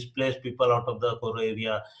to displace people out of the core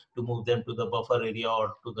area, to move them to the buffer area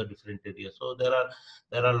or to the different areas. So there are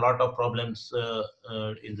a lot of problems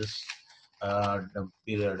in this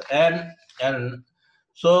period. And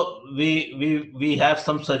so we have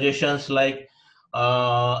some suggestions, like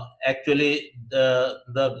actually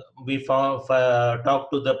we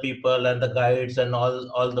talked to the people and the guides and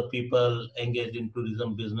all the people engaged in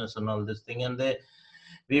tourism business and all this thing, and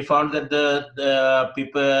we found that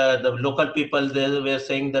the local people, they were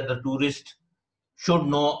saying that the tourists should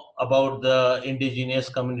know about the indigenous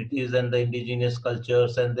communities and the indigenous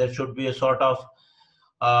cultures, and there should be a sort of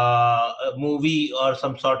a movie or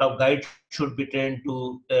some sort of guide should be trained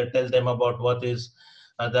to tell them about what is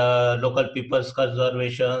the local people's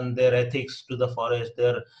conservation, their ethics to the forest,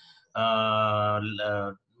 their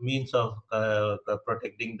means of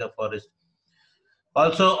protecting the forest.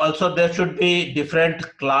 Also, there should be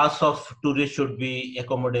different class of tourists should be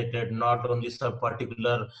accommodated, not only some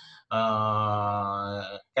particular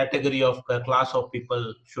category of class of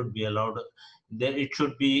people should be allowed. There it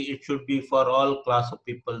should be for all class of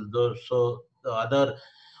people. So the other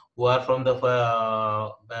who are from the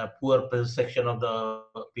poor section of the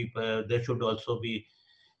people, they should also be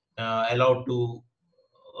allowed to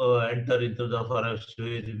enter into the forest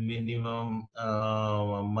with minimum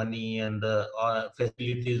money and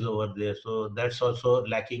facilities over there. So that's also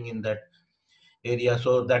lacking in that area.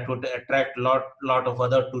 So that would attract lot of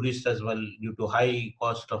other tourists as well, due to high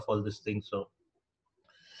cost of all these things. So,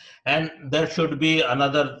 and there should be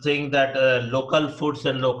another thing, that local foods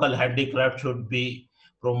and local handicraft should be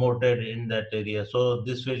promoted in that area. So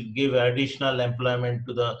this will give additional employment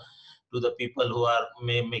to the people who are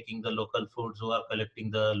making the local foods, who are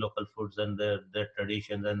collecting the local foods and their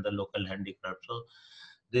traditions and the local handicraft. So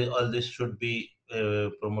all this should be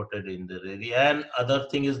promoted in the area. And other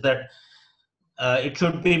thing is that it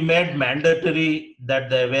should be made mandatory that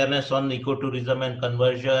the awareness on ecotourism and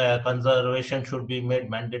conservation should be made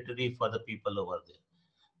mandatory for the people over there.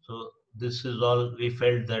 So this is all we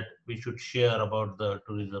felt that we should share about the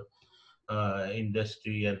tourism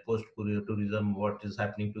industry and post-tourism, what is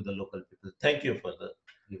happening to the local people. Thank you for the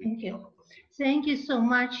giving. Thank you. Thank you so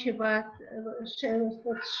much about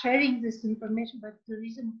for sharing this information about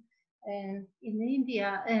tourism and in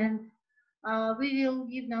India. And we will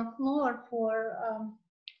give now floor for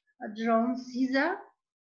John Caesar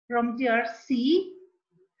from DRC.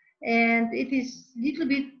 And it is a little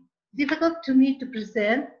bit difficult to me to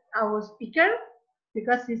present our speaker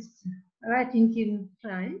because it's writing in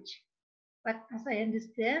French. But as I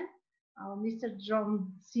understand, Mr.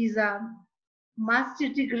 John Caesar master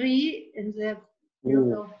degree in the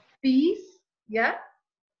field of peace,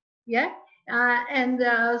 and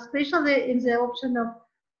especially in the option of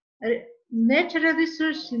natural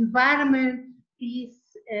resource, environment,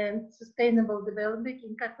 peace, and sustainable development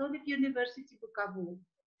in Catholic University of Kabul.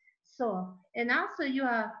 So, and also you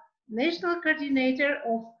are national coordinator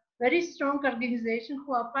of very strong organization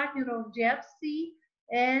who are partner of GFC,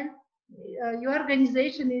 and your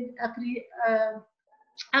organization is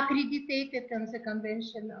accredited on the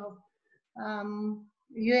convention of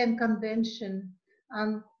UN Convention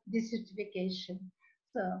on Desertification.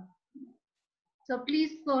 So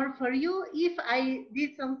please, floor for you. If I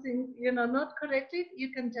did something, not correctly,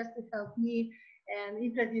 you can just help me and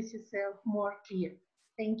introduce yourself more clear.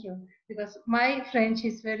 Thank you, because my French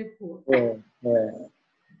is very poor.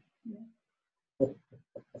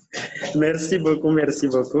 Merci beaucoup, merci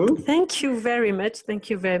beaucoup. Thank you very much. Thank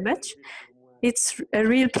you very much. It's a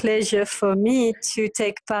real pleasure for me to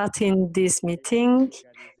take part in this meeting,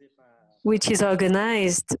 which is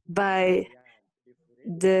organized by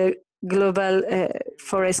the Global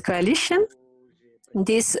Forest Coalition.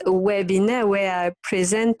 This webinar where I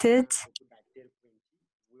presented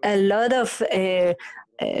a lot of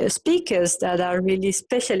speakers that are really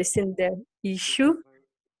specialists in their issue,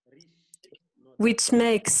 which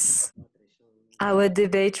makes our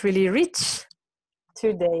debate really rich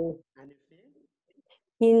today.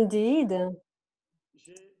 Indeed,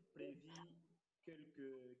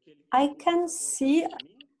 I can see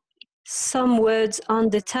some words on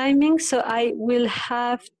the timing, so I will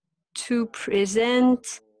have to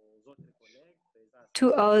present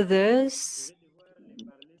to others,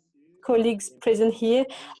 colleagues present here,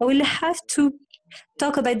 I will have to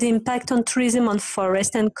talk about the impact on tourism on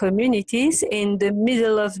forests and communities in the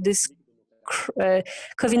middle of this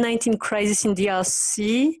COVID-19 crisis in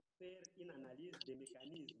DRC,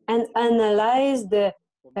 and analyze the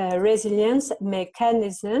resilience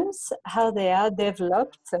mechanisms, how they are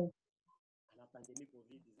developed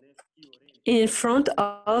in front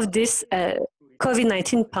of this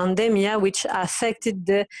COVID-19 pandemic, which affected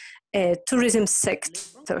the tourism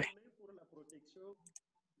sector.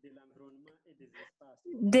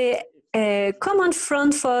 The Common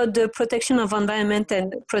Front for the Protection of Environment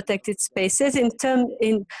and Protected Spaces,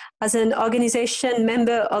 as an organization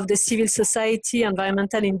member of the civil society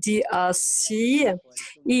environmental in DRC,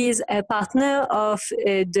 is a partner of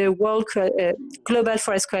the World Global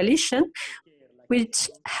Forest Coalition, which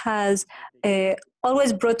has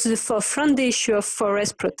always brought to the forefront the issue of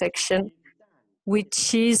forest protection,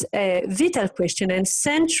 which is a vital question and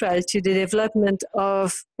central to the development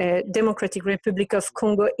of Democratic Republic of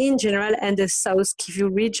Congo in general and the South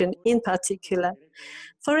Kivu region in particular.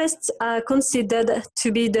 Forests are considered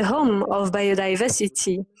to be the home of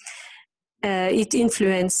biodiversity. It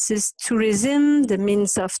influences tourism, the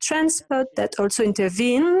means of transport that also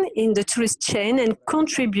intervene in the tourist chain and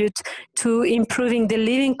contribute to improving the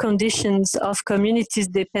living conditions of communities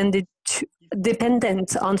dependent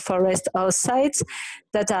on forest or sites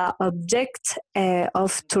that are object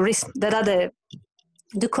of tourism, that are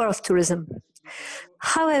the core of tourism.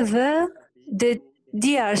 However, the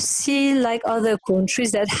DRC, like other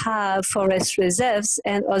countries that have forest reserves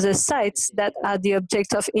and other sites that are the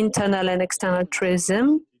object of internal and external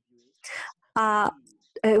tourism,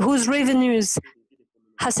 whose revenues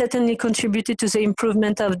has certainly contributed to the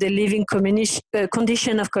improvement of the living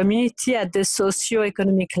condition of community at the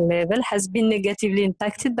socio-economic level, has been negatively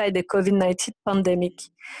impacted by the COVID-19 pandemic,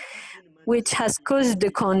 which has caused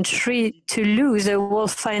the country to lose a whole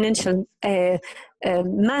financial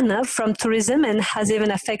manner from tourism and has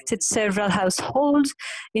even affected several households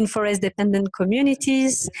in forest-dependent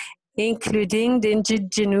communities, including the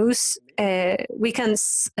indigenous. We can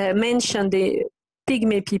mention the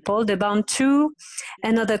Pygmy people, the Bantu,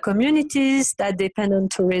 and other communities that depend on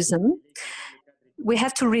tourism. We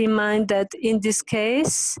have to remind that in this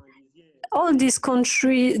case, all these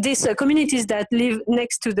communities that live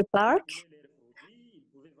next to the park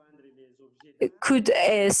could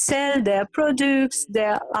sell their products,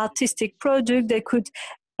 their artistic product. They could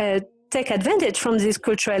take advantage from these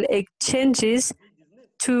cultural exchanges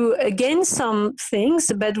to gain some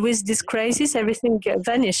things, but with this crisis, everything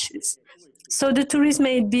vanishes. So the tourism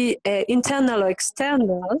may be internal or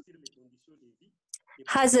external,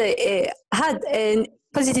 had a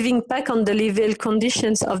positive impact on the living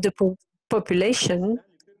conditions of the population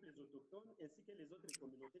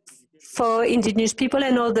for indigenous people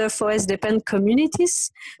and other forest-dependent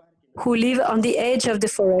communities who live on the edge of the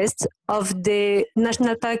forest of the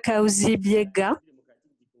National Park Kahuzi-Biega,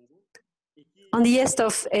 on the east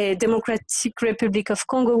of Democratic Republic of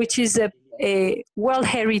Congo, which is a World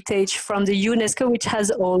Heritage from the UNESCO, which has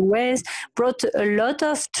always brought a lot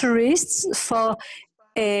of tourists for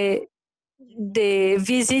the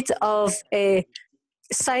visit of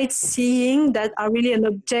sightseeing that are really an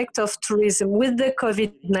object of tourism. With the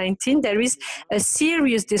COVID-19, there is a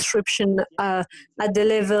serious disruption at the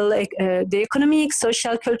level, the economic,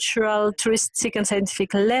 social, cultural, touristic, and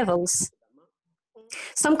scientific levels.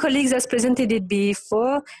 Some colleagues have presented it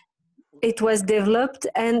before. It was developed,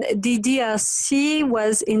 and the DRC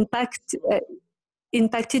was impacted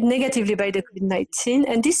negatively by the COVID-19,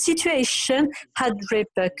 and this situation had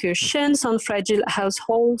repercussions on fragile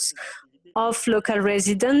households of local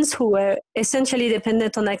residents who were essentially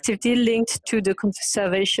dependent on activity linked to the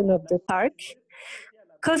conservation of the park.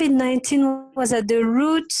 COVID-19 was at the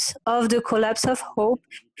root of the collapse of hope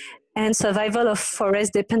and survival of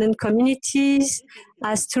forest-dependent communities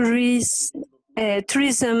as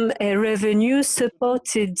tourism revenue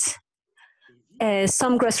supported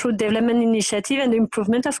some grassroots development initiative and the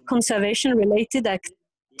improvement of conservation-related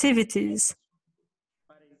activities.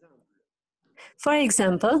 For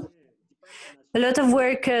example, a lot of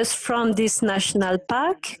workers from this national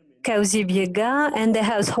park, Kahuzi-Biega, and their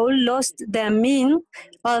household lost their means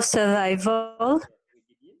of survival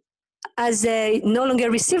as they no longer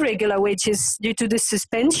receive regular wages due to the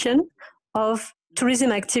suspension of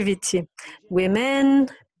tourism activity. Women,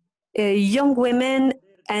 young women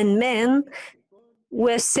and men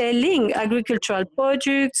were selling agricultural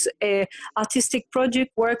products, artistic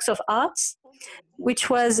product, works of arts, which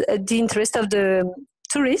was the interest of the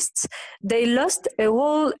tourists. They lost a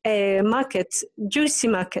whole market, juicy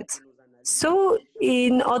market. So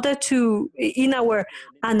in order to, in our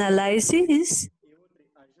analysis,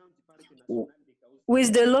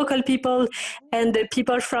 with the local people and the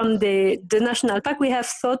people from the national park, we have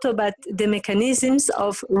thought about the mechanisms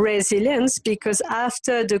of resilience, because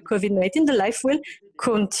after the COVID-19, the life will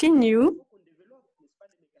continue.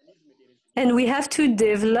 And we have to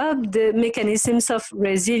develop the mechanisms of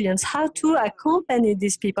resilience, how to accompany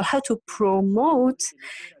these people, how to promote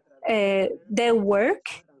their work.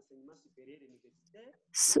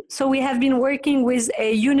 So we have been working with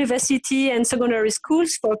a university and secondary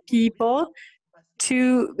schools for people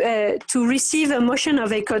to receive a motion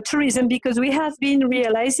of ecotourism, because we have been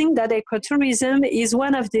realizing that ecotourism is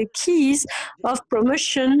one of the keys of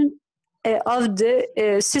promotion of the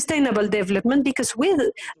sustainable development, because with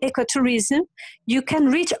ecotourism, you can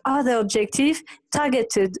reach other objectives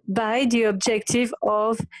targeted by the objective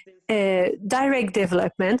of direct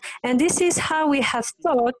development. And this is how we have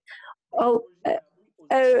thought of,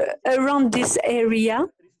 around this area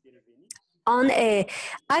on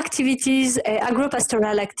activities,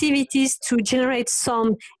 agropastoral activities, to generate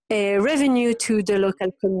some revenue to the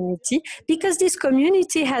local community, because this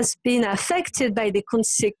community has been affected by the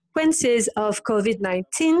consequences of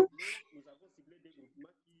COVID-19.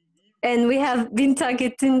 And we have been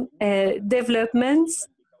targeting developments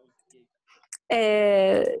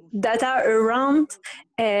that are around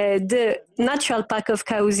the natural park of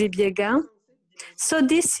Kaouzi-Biega. So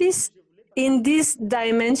this is in this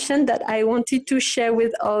dimension that I wanted to share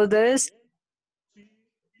with others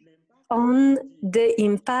on the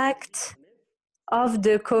impact of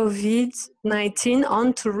the COVID-19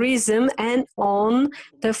 on tourism and on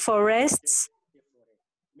the forests,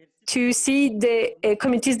 to see the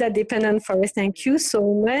communities that depend on forests. Thank you so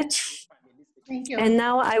much. Thank you. And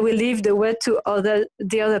now I will leave the word to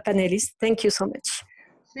the other panelists. Thank you so much.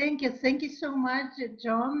 Thank you so much,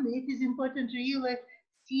 John. It is important to really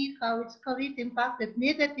see how it's COVID impacted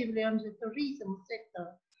negatively on the tourism sector,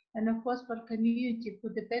 and of course for community who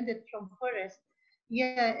depended from forest.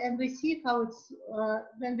 Yeah, and we see how it's,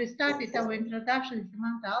 when we started our introduction,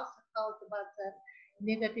 Samantha also talked about the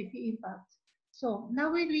negative impact. So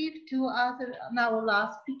now we leave to our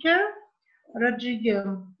last speaker,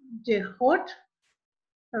 Rodrigo de Hort.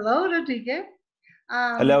 Hello, Rodrigo.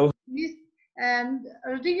 Hello. And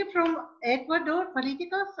Rodrigo from Ecuador,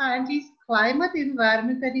 political scientist, climate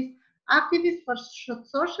environmentalist, activist for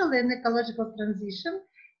social and ecological transition,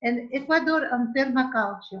 and Ecuador and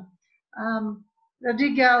permaculture.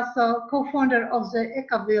 Rodrigo also co-founder of the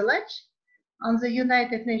Eco Village on the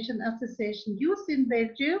United Nations Association Youth in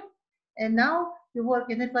Belgium, and now he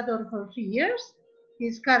worked in Ecuador for 3 years.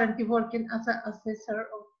 He's currently working as an assessor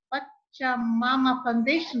of Pachamama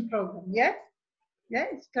Foundation program. Yes, yeah,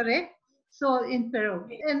 it's correct. So in Peru,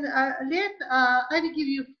 and I will give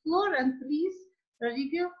you floor, and please,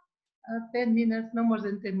 Rodrigo, 10 minutes, no more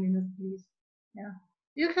than 10 minutes, please. Yeah,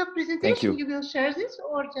 you have presentation. Thank you. You will share this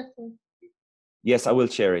or just? Yes, I will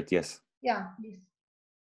share it. Yes. Yeah, please.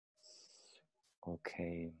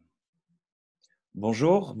 Okay.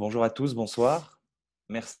 Bonjour à tous. Bonsoir.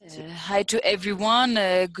 Merci. Hi to everyone.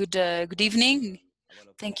 Good evening.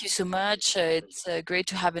 Thank you so much. It's great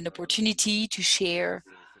to have an opportunity to share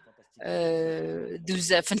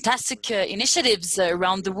those fantastic initiatives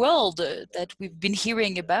around the world that we've been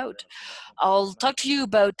hearing about. I'll talk to you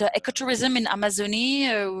about ecotourism in Amazonie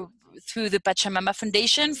through the Pachamama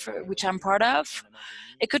Foundation, which I'm part of.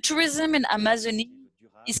 Ecotourism in Amazonie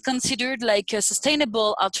is considered like a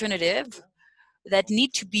sustainable alternative that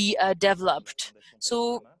need to be developed.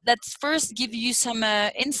 So let's first give you some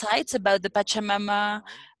insights about the Pachamama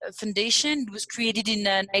Foundation. It was created in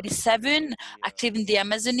 1997, active in the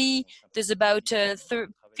Amazonie. There's about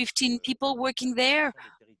 15 people working there.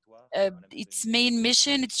 Its main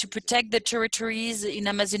mission is to protect the territories in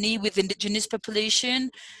Amazonie with indigenous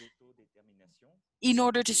population in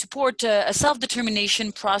order to support a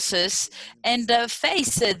self-determination process and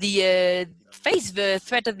face the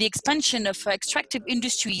threat of the expansion of extractive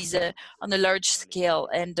industries on a large scale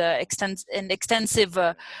and extensive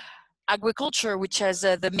agriculture, which has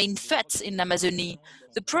the main threats in Amazonie.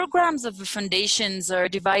 The programs of the foundations are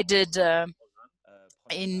divided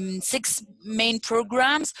in 6 main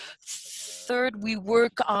programs. Third, we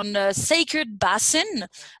work on a sacred basin.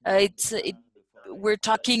 We're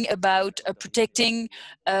talking about protecting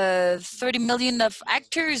 30 million of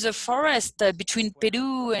hectares of forest between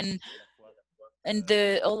Peru and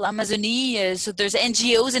the whole Amazonie. So there's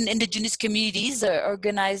NGOs and indigenous communities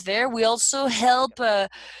organized there. We also help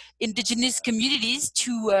indigenous communities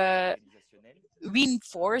to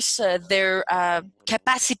reinforce their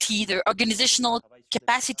capacity, their organizational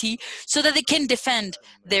capacity so that they can defend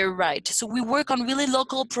their right. So we work on really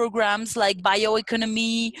local programs like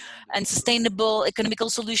bioeconomy and sustainable economical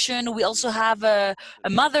solution. We also have a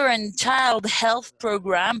mother and child health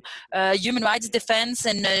program, human rights defense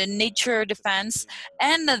and nature defense,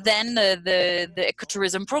 and then the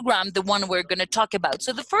ecotourism program, the one we're going to talk about.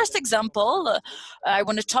 So the first example I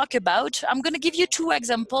want to talk about, I'm going to give you two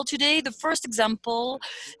examples today. The first example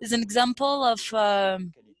is an example of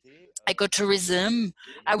ecotourism,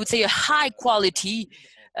 I would say a high quality,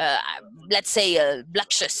 uh, let's say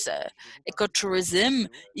Blackshus ecotourism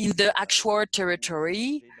in the Akshor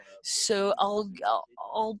territory. So I'll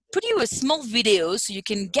put you a small video so you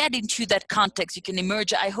can get into that context, you can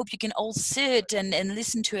emerge. I hope you can all sit and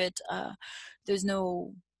listen to it. There's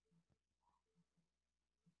no...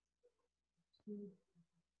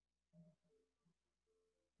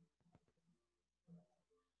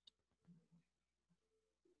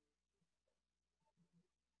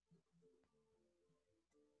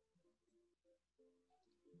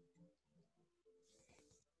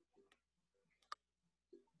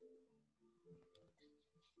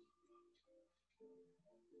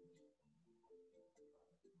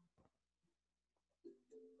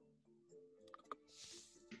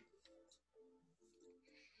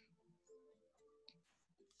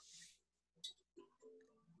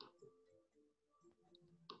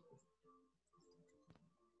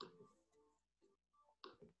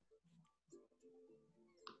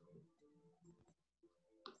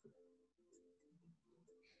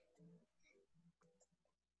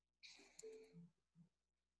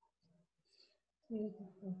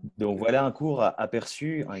 Donc voilà un court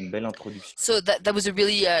aperçu, une belle introduction. So that was a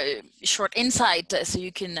really short insight, so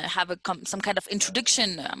you can have some kind of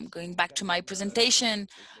introduction. I'm going back to my presentation.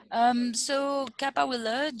 So Kappa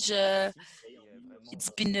Village, it's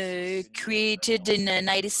been created in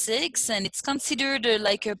 '96, and it's considered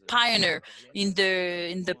like a pioneer in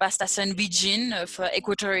the Pastasan region of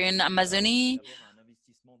Equatorial Amazonia.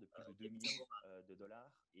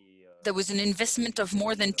 There was an investment of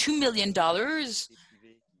more than $2 million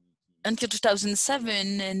until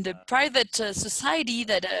 2007, and the private society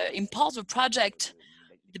that impulsed the project.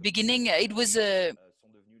 The beginning, it was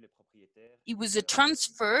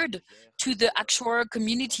transferred to the Akshor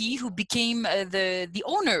community, who became the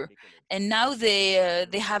owner, and now they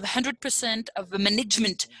have 100% of the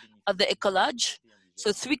management of the ecolodge.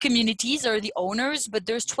 So 3 communities are the owners, but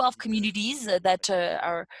there's 12 communities that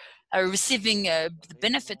are receiving the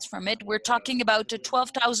benefits from it. We're talking about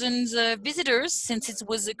 12,000 visitors since it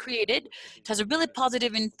was created. It has a really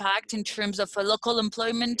positive impact in terms of local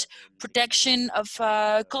employment, protection of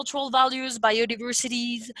cultural values,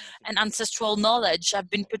 biodiversity, and ancestral knowledge have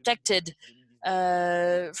been protected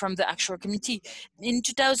from the Akshor community. In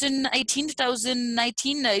 2018,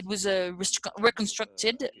 2019, it was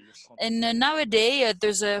reconstructed, and nowadays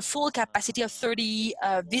there's a full capacity of 30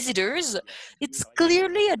 visitors. It's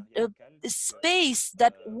clearly a space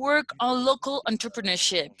that work on local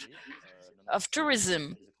entrepreneurship of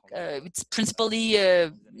tourism. It's principally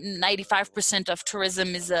 95% of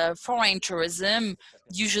tourism is foreign tourism,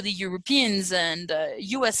 usually Europeans and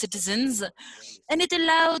US citizens, and it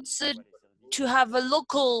allows to have a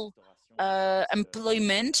local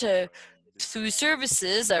employment through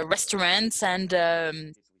services, restaurants and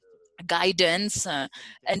guidance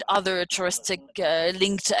and other touristic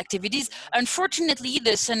linked activities. Unfortunately,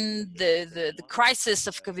 the crisis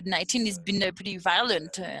of COVID-19 has been pretty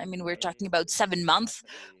violent. I mean, we're talking about 7 months.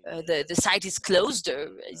 The site is closed.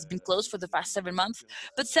 It's been closed for the past 7 months.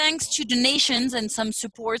 But thanks to donations and some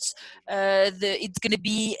supports, it's going to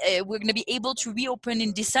be we're going to be able to reopen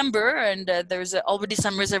in December, and there's already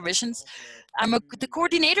some reservations. I'm the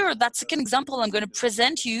coordinator. That second example I'm going to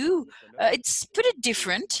present you. It's pretty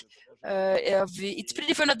different. It's pretty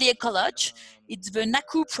different of the Ecolodge. It's the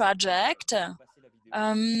NACU project.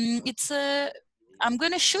 I'm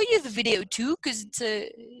going to show you the video too, because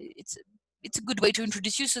it's a good way to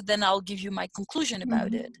introduce you. So then I'll give you my conclusion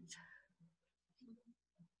about it.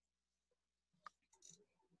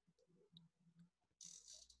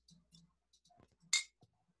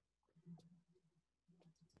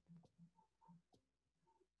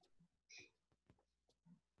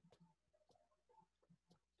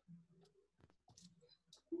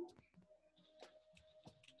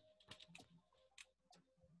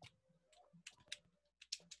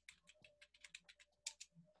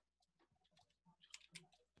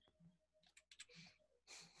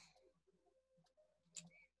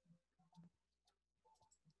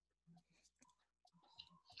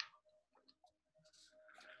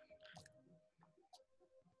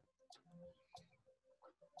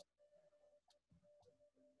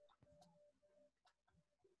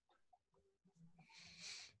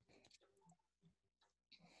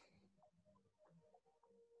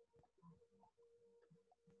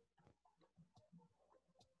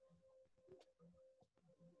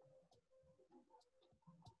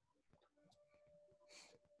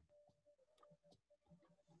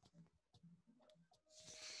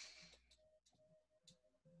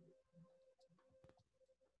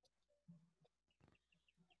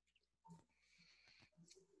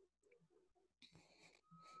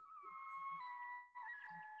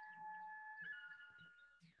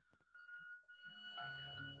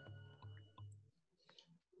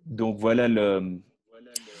 Donc voilà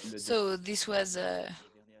So this was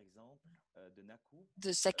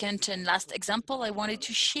the second and last example I wanted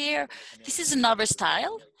to share. This is another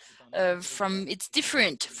style. It's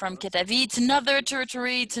different from Katavi. It's another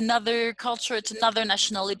territory, it's another culture, it's another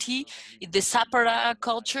nationality. It's the Sapara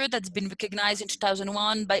culture that's been recognized in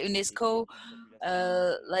 2001 by UNESCO,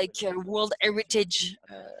 like World Heritage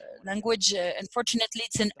language. Unfortunately,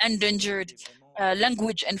 it's an endangered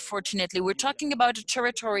language. Unfortunately, we're talking about a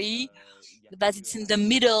territory that it's in the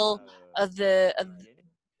middle of the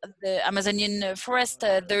Amazonian forest.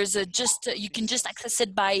 There's you can just access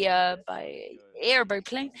it by air, by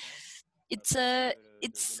plane.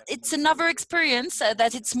 It's another experience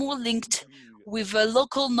that it's more linked with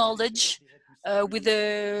local knowledge, with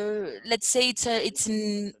a, let's say it's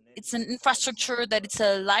an infrastructure that it's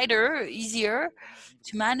lighter, easier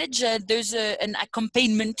to manage. There's an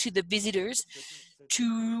accompaniment to the visitors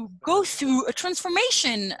to go through a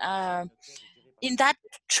transformation in that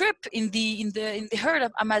trip in the herd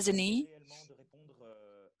of Amazonie.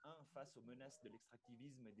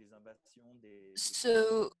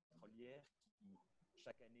 So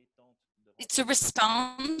it's a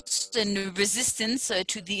response and a resistance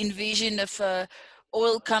to the invasion of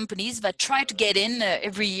oil companies that try to get in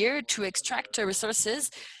every year to extract resources.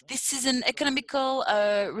 This is an economical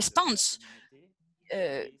response,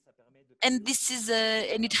 and this is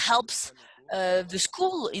and it helps the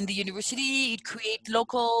school in the university. It creates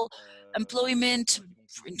local employment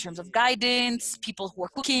in terms of guidance, people who are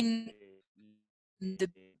cooking, the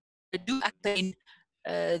do acting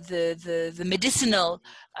the medicinal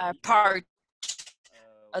part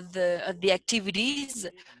of the activities.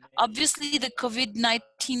 Obviously, the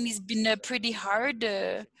COVID-19 has been pretty hard.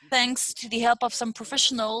 Thanks to the help of some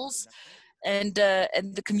professionals and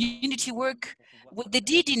the community work, what they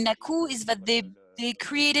did in Naku is that they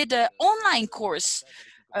created an online course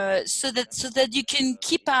so that you can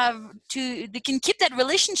keep they can keep that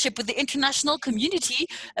relationship with the international community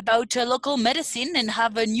about local medicine and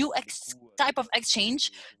have a new type of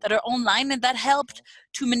exchange that are online, and that helped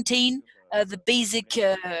to maintain the basic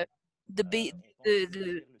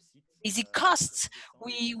the basic costs.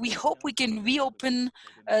 We hope we can reopen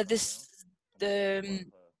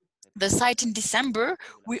the site in December.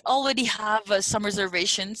 We already have some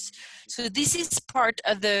reservations. So this is part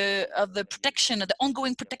of the protection, of the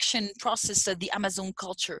ongoing protection process of the Amazon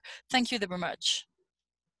culture. Thank you very much.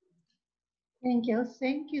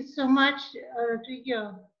 Thank you so much,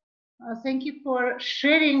 Rio. Thank you for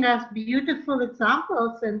sharing us beautiful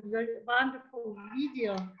examples and very wonderful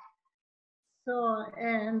video. So,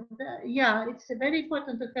 and yeah, it's very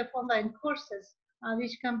important to have online courses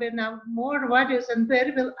which can be now more various and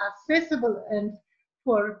very well accessible, and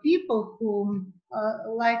for people who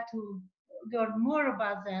like to learn more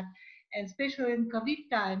about that, and especially in COVID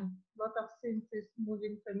time, a lot of things is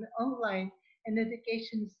moving from online, and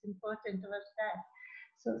education is important towards that.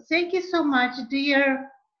 So thank you so much, dear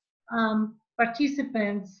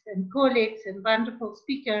participants and colleagues and wonderful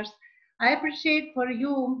speakers. I appreciate for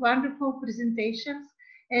you wonderful presentations.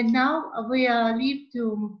 And now we leave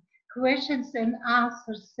to questions and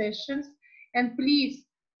answer sessions. And please,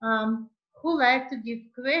 who like to give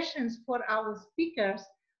questions for our speakers,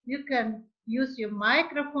 you can use your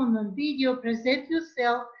microphone and video, present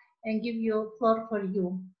yourself, and give your floor for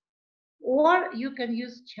you. Or you can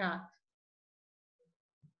use chat.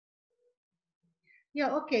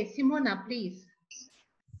 Yeah, okay, Simona, please.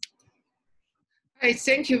 Hi,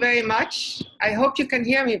 thank you very much. I hope you can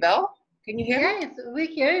hear me well. Can you hear me? Yes, we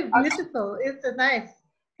hear you. Beautiful. It's nice.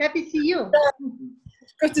 Happy to see you.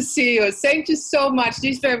 Good to see you. Thank you so much.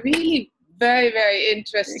 These were really very, very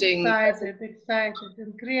interesting. Excited,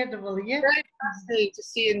 incredible. Yes. Very fascinating to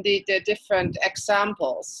see indeed the different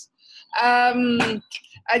examples.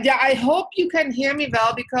 Yeah, I hope you can hear me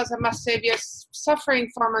well, because I must say we are suffering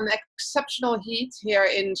from an exceptional heat here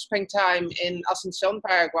in springtime in Asunción,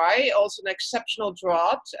 Paraguay. Also an exceptional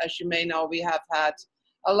drought. As you may know, we have had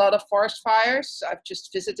a lot of forest fires. I've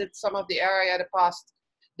just visited some of the area the past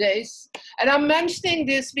days. And I'm mentioning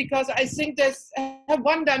this because I think there's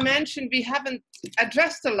one dimension we haven't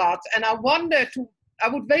addressed a lot. And I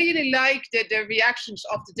would really like the reactions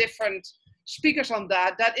of the different speakers on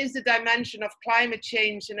that. That is the dimension of climate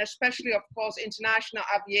change, and especially, of course, international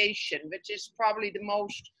aviation, which is probably the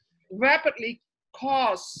most rapidly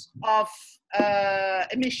cause of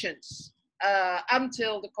emissions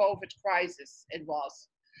until the COVID crisis it was.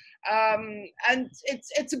 And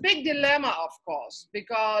it's a big dilemma, of course,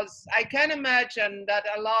 because I can imagine that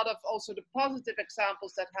a lot of also the positive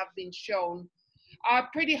examples that have been shown are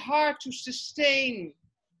pretty hard to sustain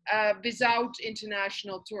without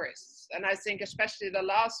international tourists. And I think especially the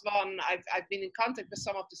last one, I've been in contact with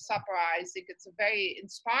some of the Sapara. I think it's a very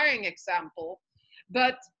inspiring example.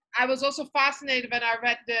 But I was also fascinated when I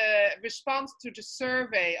read the response to the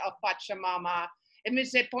survey of Pachamama, in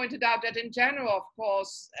which they pointed out that in general, of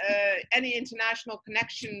course, any international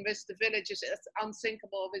connection with the villages is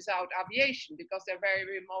unthinkable without aviation, because they're very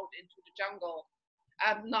remote into the jungle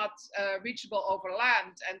and not reachable over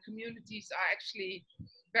land. And communities are actually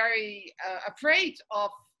very afraid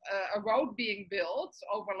of a road being built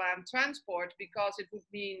over land transport, because it would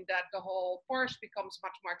mean that the whole forest becomes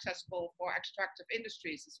much more accessible for extractive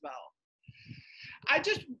industries as well. I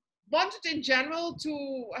just wanted in general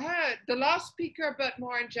to, the last speaker, but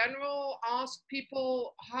more in general, ask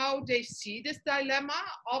people how they see this dilemma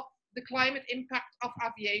of the climate impact of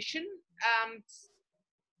aviation, and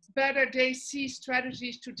whether they see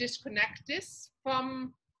strategies to disconnect this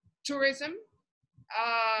from tourism.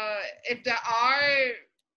 If there are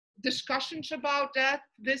discussions about that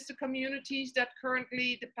with the communities that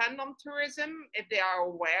currently depend on tourism, if they are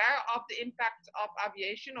aware of the impact of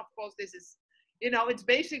aviation. Of course, this is, you know, it's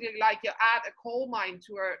basically like you add a coal mine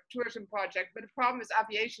to a tourism project, but the problem is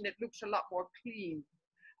aviation, it looks a lot more clean.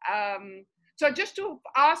 So just to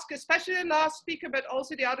ask, especially the last speaker, but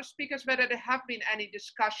also the other speakers, whether there have been any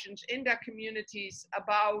discussions in their communities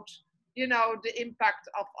about, you know, the impact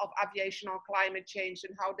of aviation on climate change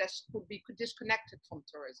and how this could be disconnected from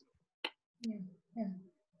tourism.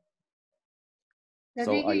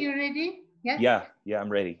 So David, you ready? Yeah, I'm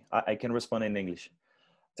ready. I can respond in English.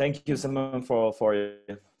 Thank you, Simon,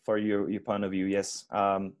 for your point of view. Yes,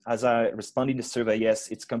 as I responded to the survey, yes,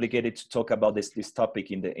 it's complicated to talk about this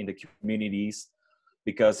topic in the communities,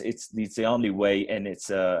 because it's the only way, and it's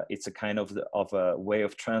a kind of a way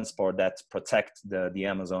of transport that protect the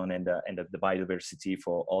Amazon and the biodiversity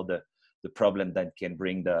for all the problem that can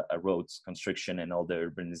bring the roads construction and all the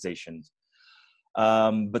urbanizations.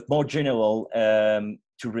 But more general,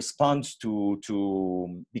 to respond to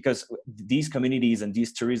because these communities and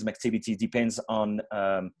these tourism activities depends on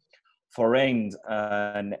foreign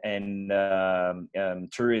and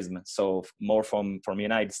tourism, so more from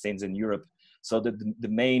United States and Europe. So the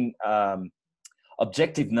main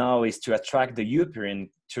objective now is to attract the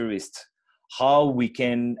European tourists. How we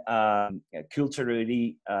can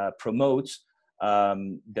culturally promote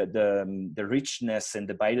the richness and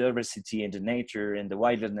the biodiversity and the nature and the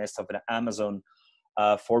wilderness of the Amazon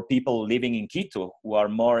for people living in Quito, who are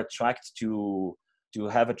more attracted to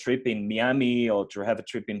have a trip in Miami or to have a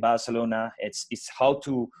trip in Barcelona. It's how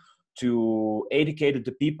to educate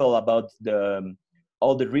the people about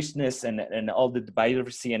all the richness and all the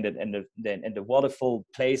biodiversity and the wonderful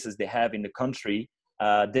places they have in the country.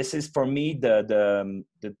 This is for me the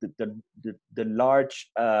large,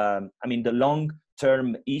 the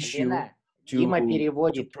long-term issue to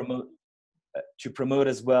promote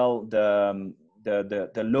as well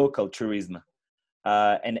the local tourism.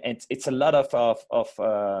 And it's a lot of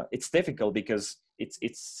it's difficult because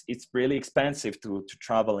it's really expensive to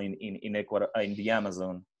travel in Ecuador, in the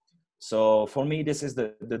Amazon. So for me, this is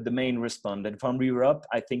the main response. And from Europe,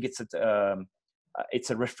 I think it's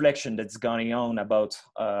a reflection that's going on about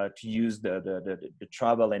to use the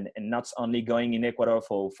travel and not only going in Ecuador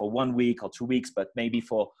for 1 week or 2 weeks, but maybe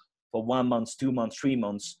for 1 month, 2 months, 3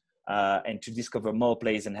 months, and to discover more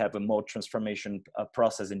places and have a more transformation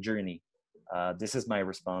process and journey. This is my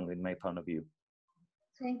response in my point of view.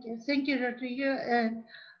 Thank you, Rodrigo. And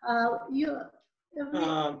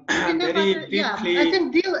very briefly, I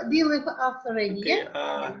think deal with after already. Okay,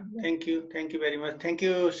 Yeah. thank you very much. Thank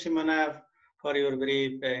you, Simona, for your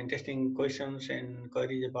very interesting questions and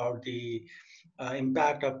queries about the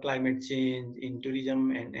impact of climate change in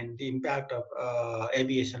tourism and the impact of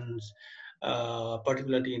aviations,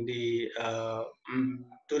 particularly in the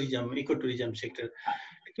tourism, ecotourism sector.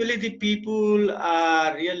 Actually, the people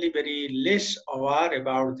are really very less aware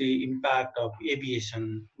about the impact of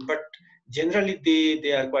aviation, but generally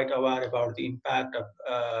they are quite aware about the impact of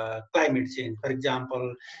climate change. For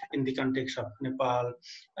example, in the context of Nepal,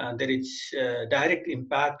 there is direct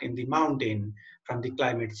impact in the mountain from the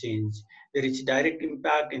climate change. There is direct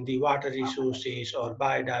impact in the water resources or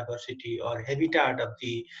biodiversity or habitat of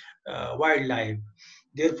the wildlife.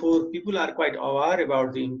 Therefore, people are quite aware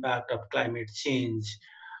about the impact of climate change.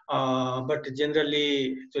 But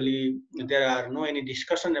generally, actually, there are no any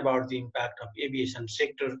discussion about the impact of aviation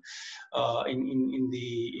sector in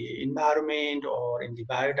the environment or in the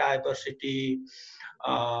biodiversity.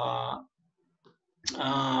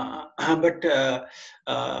 But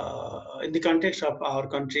in the context of our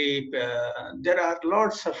country, there are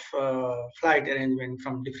lots of flight arrangements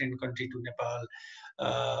from different country to Nepal.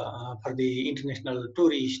 for the international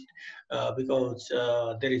tourist because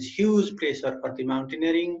there is huge pressure for the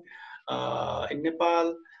mountaineering in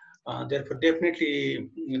Nepal. Therefore, definitely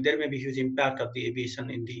there may be huge impact of the aviation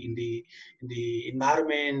in the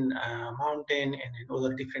environment, mountain, and in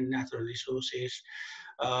other different natural resources.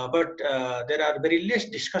 But there are very less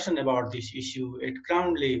discussion about this issue at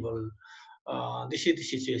ground level. This is the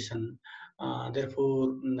situation.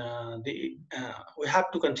 Therefore, we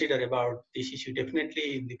have to consider about this issue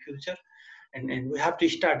definitely in the future. And we have to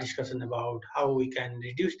start discussion about how we can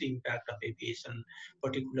reduce the impact of aviation,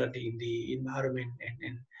 particularly in the environment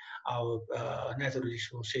and our natural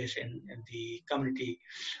resources and the community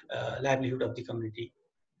livelihood of the community.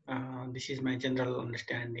 This is my general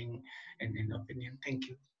understanding and opinion. Thank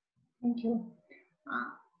you. Thank you.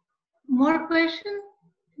 More question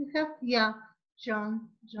you have? Yeah, John,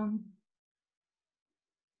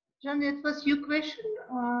 it was your question.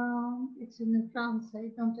 It's in France. I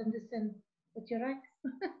don't understand, but you're right.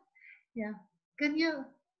 Yeah. Can you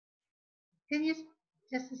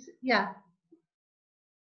just, yeah,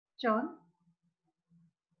 John?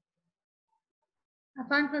 I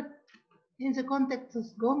find that in the context of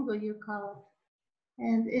Gongo you covered,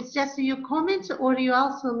 and it's just your comments, or you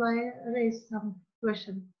also raise some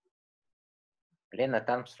question. Лена,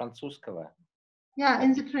 там с французского. Yeah,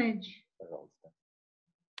 in the French. Пожалуйста.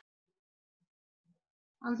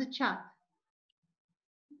 On the chat.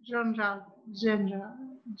 John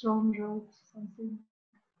wrote something.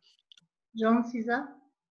 John Caesar.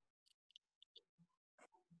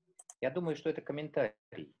 Я думаю, что это комментарий.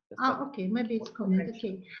 Okay, maybe it's comment.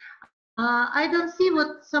 Okay. I don't see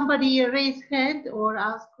what somebody raise hand or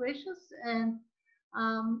ask questions, and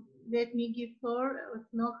let me give floor with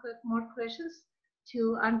no more questions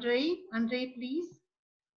to Andre. Andre, please.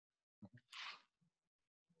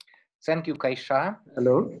 Thank you, Kaisha.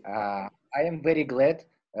 Hello. I am very glad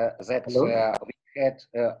that we had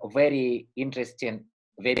a very interesting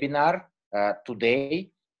webinar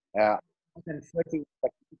today. More than 30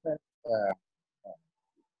 participants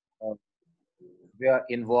were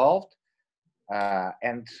involved,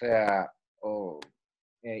 and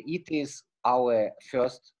it is our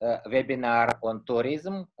first webinar on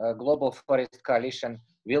tourism. Global Forest Coalition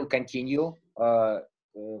will continue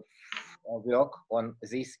work on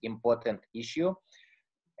this important issue,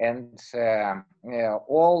 and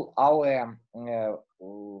all our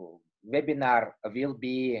webinar will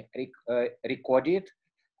be recorded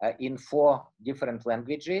in 4 different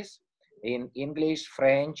languages: in English,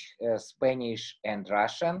 French, Spanish, and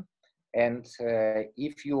Russian. And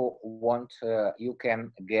if you want, you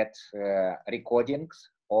can get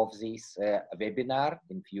recordings of this webinar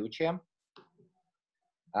in future.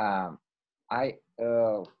 I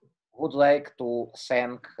would like to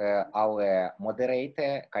thank our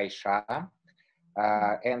moderator, Kaisha,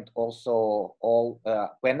 and also all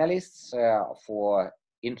panelists for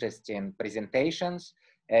interesting presentations.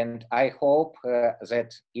 And I hope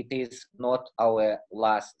that it is not our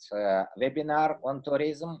last webinar on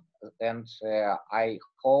tourism, and I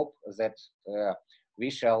hope that we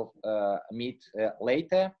shall meet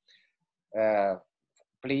later.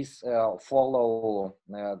 Please follow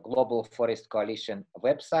Global Forest Coalition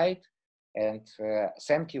website, and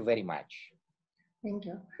thank you very much. Thank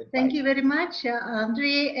you. Goodbye. Thank you very much,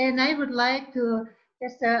 Andre. And I would like to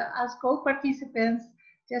just ask all participants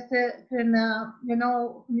just turn, you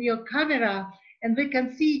know, your camera, and we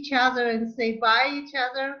can see each other and say bye each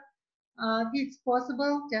other. It's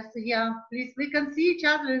possible. Just yeah, please. We can see each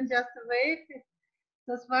other and just wave.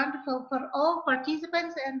 That's wonderful for all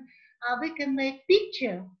participants, and we can make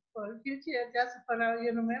picture for future, just for our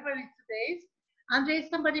memory today. Andre,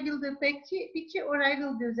 somebody will do picture, or I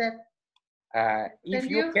will do that. If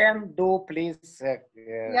you can do, please.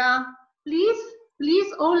 Yeah,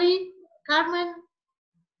 please, Oli, Carmen,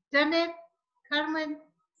 Janet, Carmen,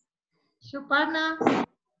 Shupana,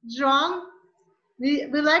 John, we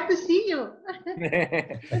like to see you.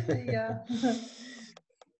 Yeah.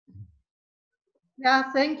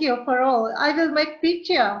 Yeah, thank you for all. I will make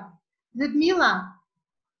picture. Ludmila,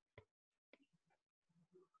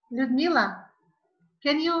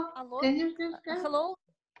 can you Hello?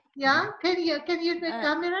 Yeah, can you use the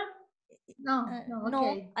camera? No, okay.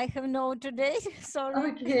 No, I have no today.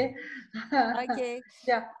 Sorry. Okay. Okay.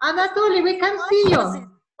 Yeah, Anatoly, we can see you.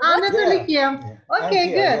 Anatoly here.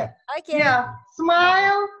 Okay, good. Okay. Yeah,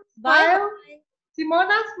 smile, Bye. smile.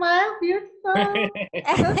 Simona, smile, beautiful.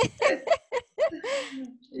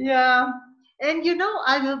 Yeah, and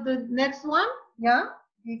I will do next one. Yeah,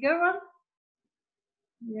 bigger one.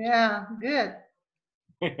 Yeah, good.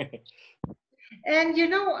 And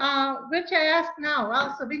which I ask now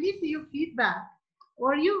also, we need your feedback.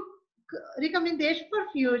 or you recommendation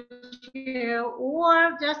for future,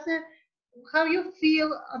 or just how you feel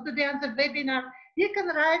today on the webinar, you can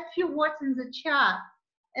write few words in the chat.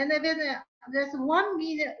 And then there's 1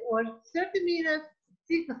 minute or 30 minutes,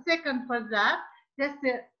 6 seconds for that. Just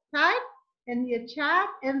type in your chat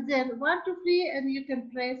and then 1, 2, 3, and you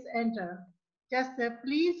can press enter. Just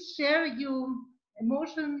please share your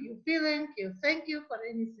emotion, your feeling, your thank you for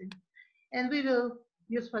anything. And we will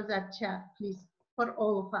use for that chat, please, for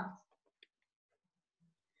all of us.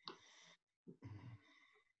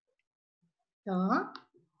 So,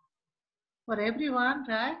 for everyone,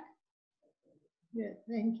 right? Yeah,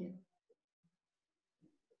 thank you.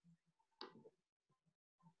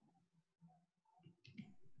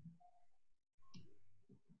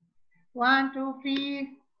 One, two,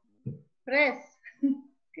 three, press.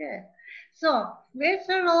 Okay. So, let's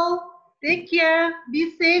all take care,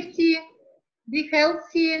 be safety, be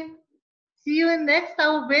healthy. See you in next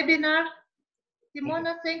our webinar.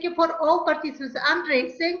 Simona, thank you for all participants.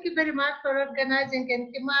 Andre, thank you very much for organizing,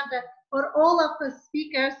 and Kimanda, for all of the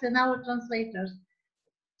speakers and our translators.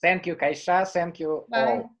 Thank you, Kaisha. Thank you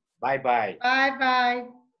all. Bye-bye.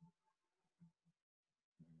 Bye-bye.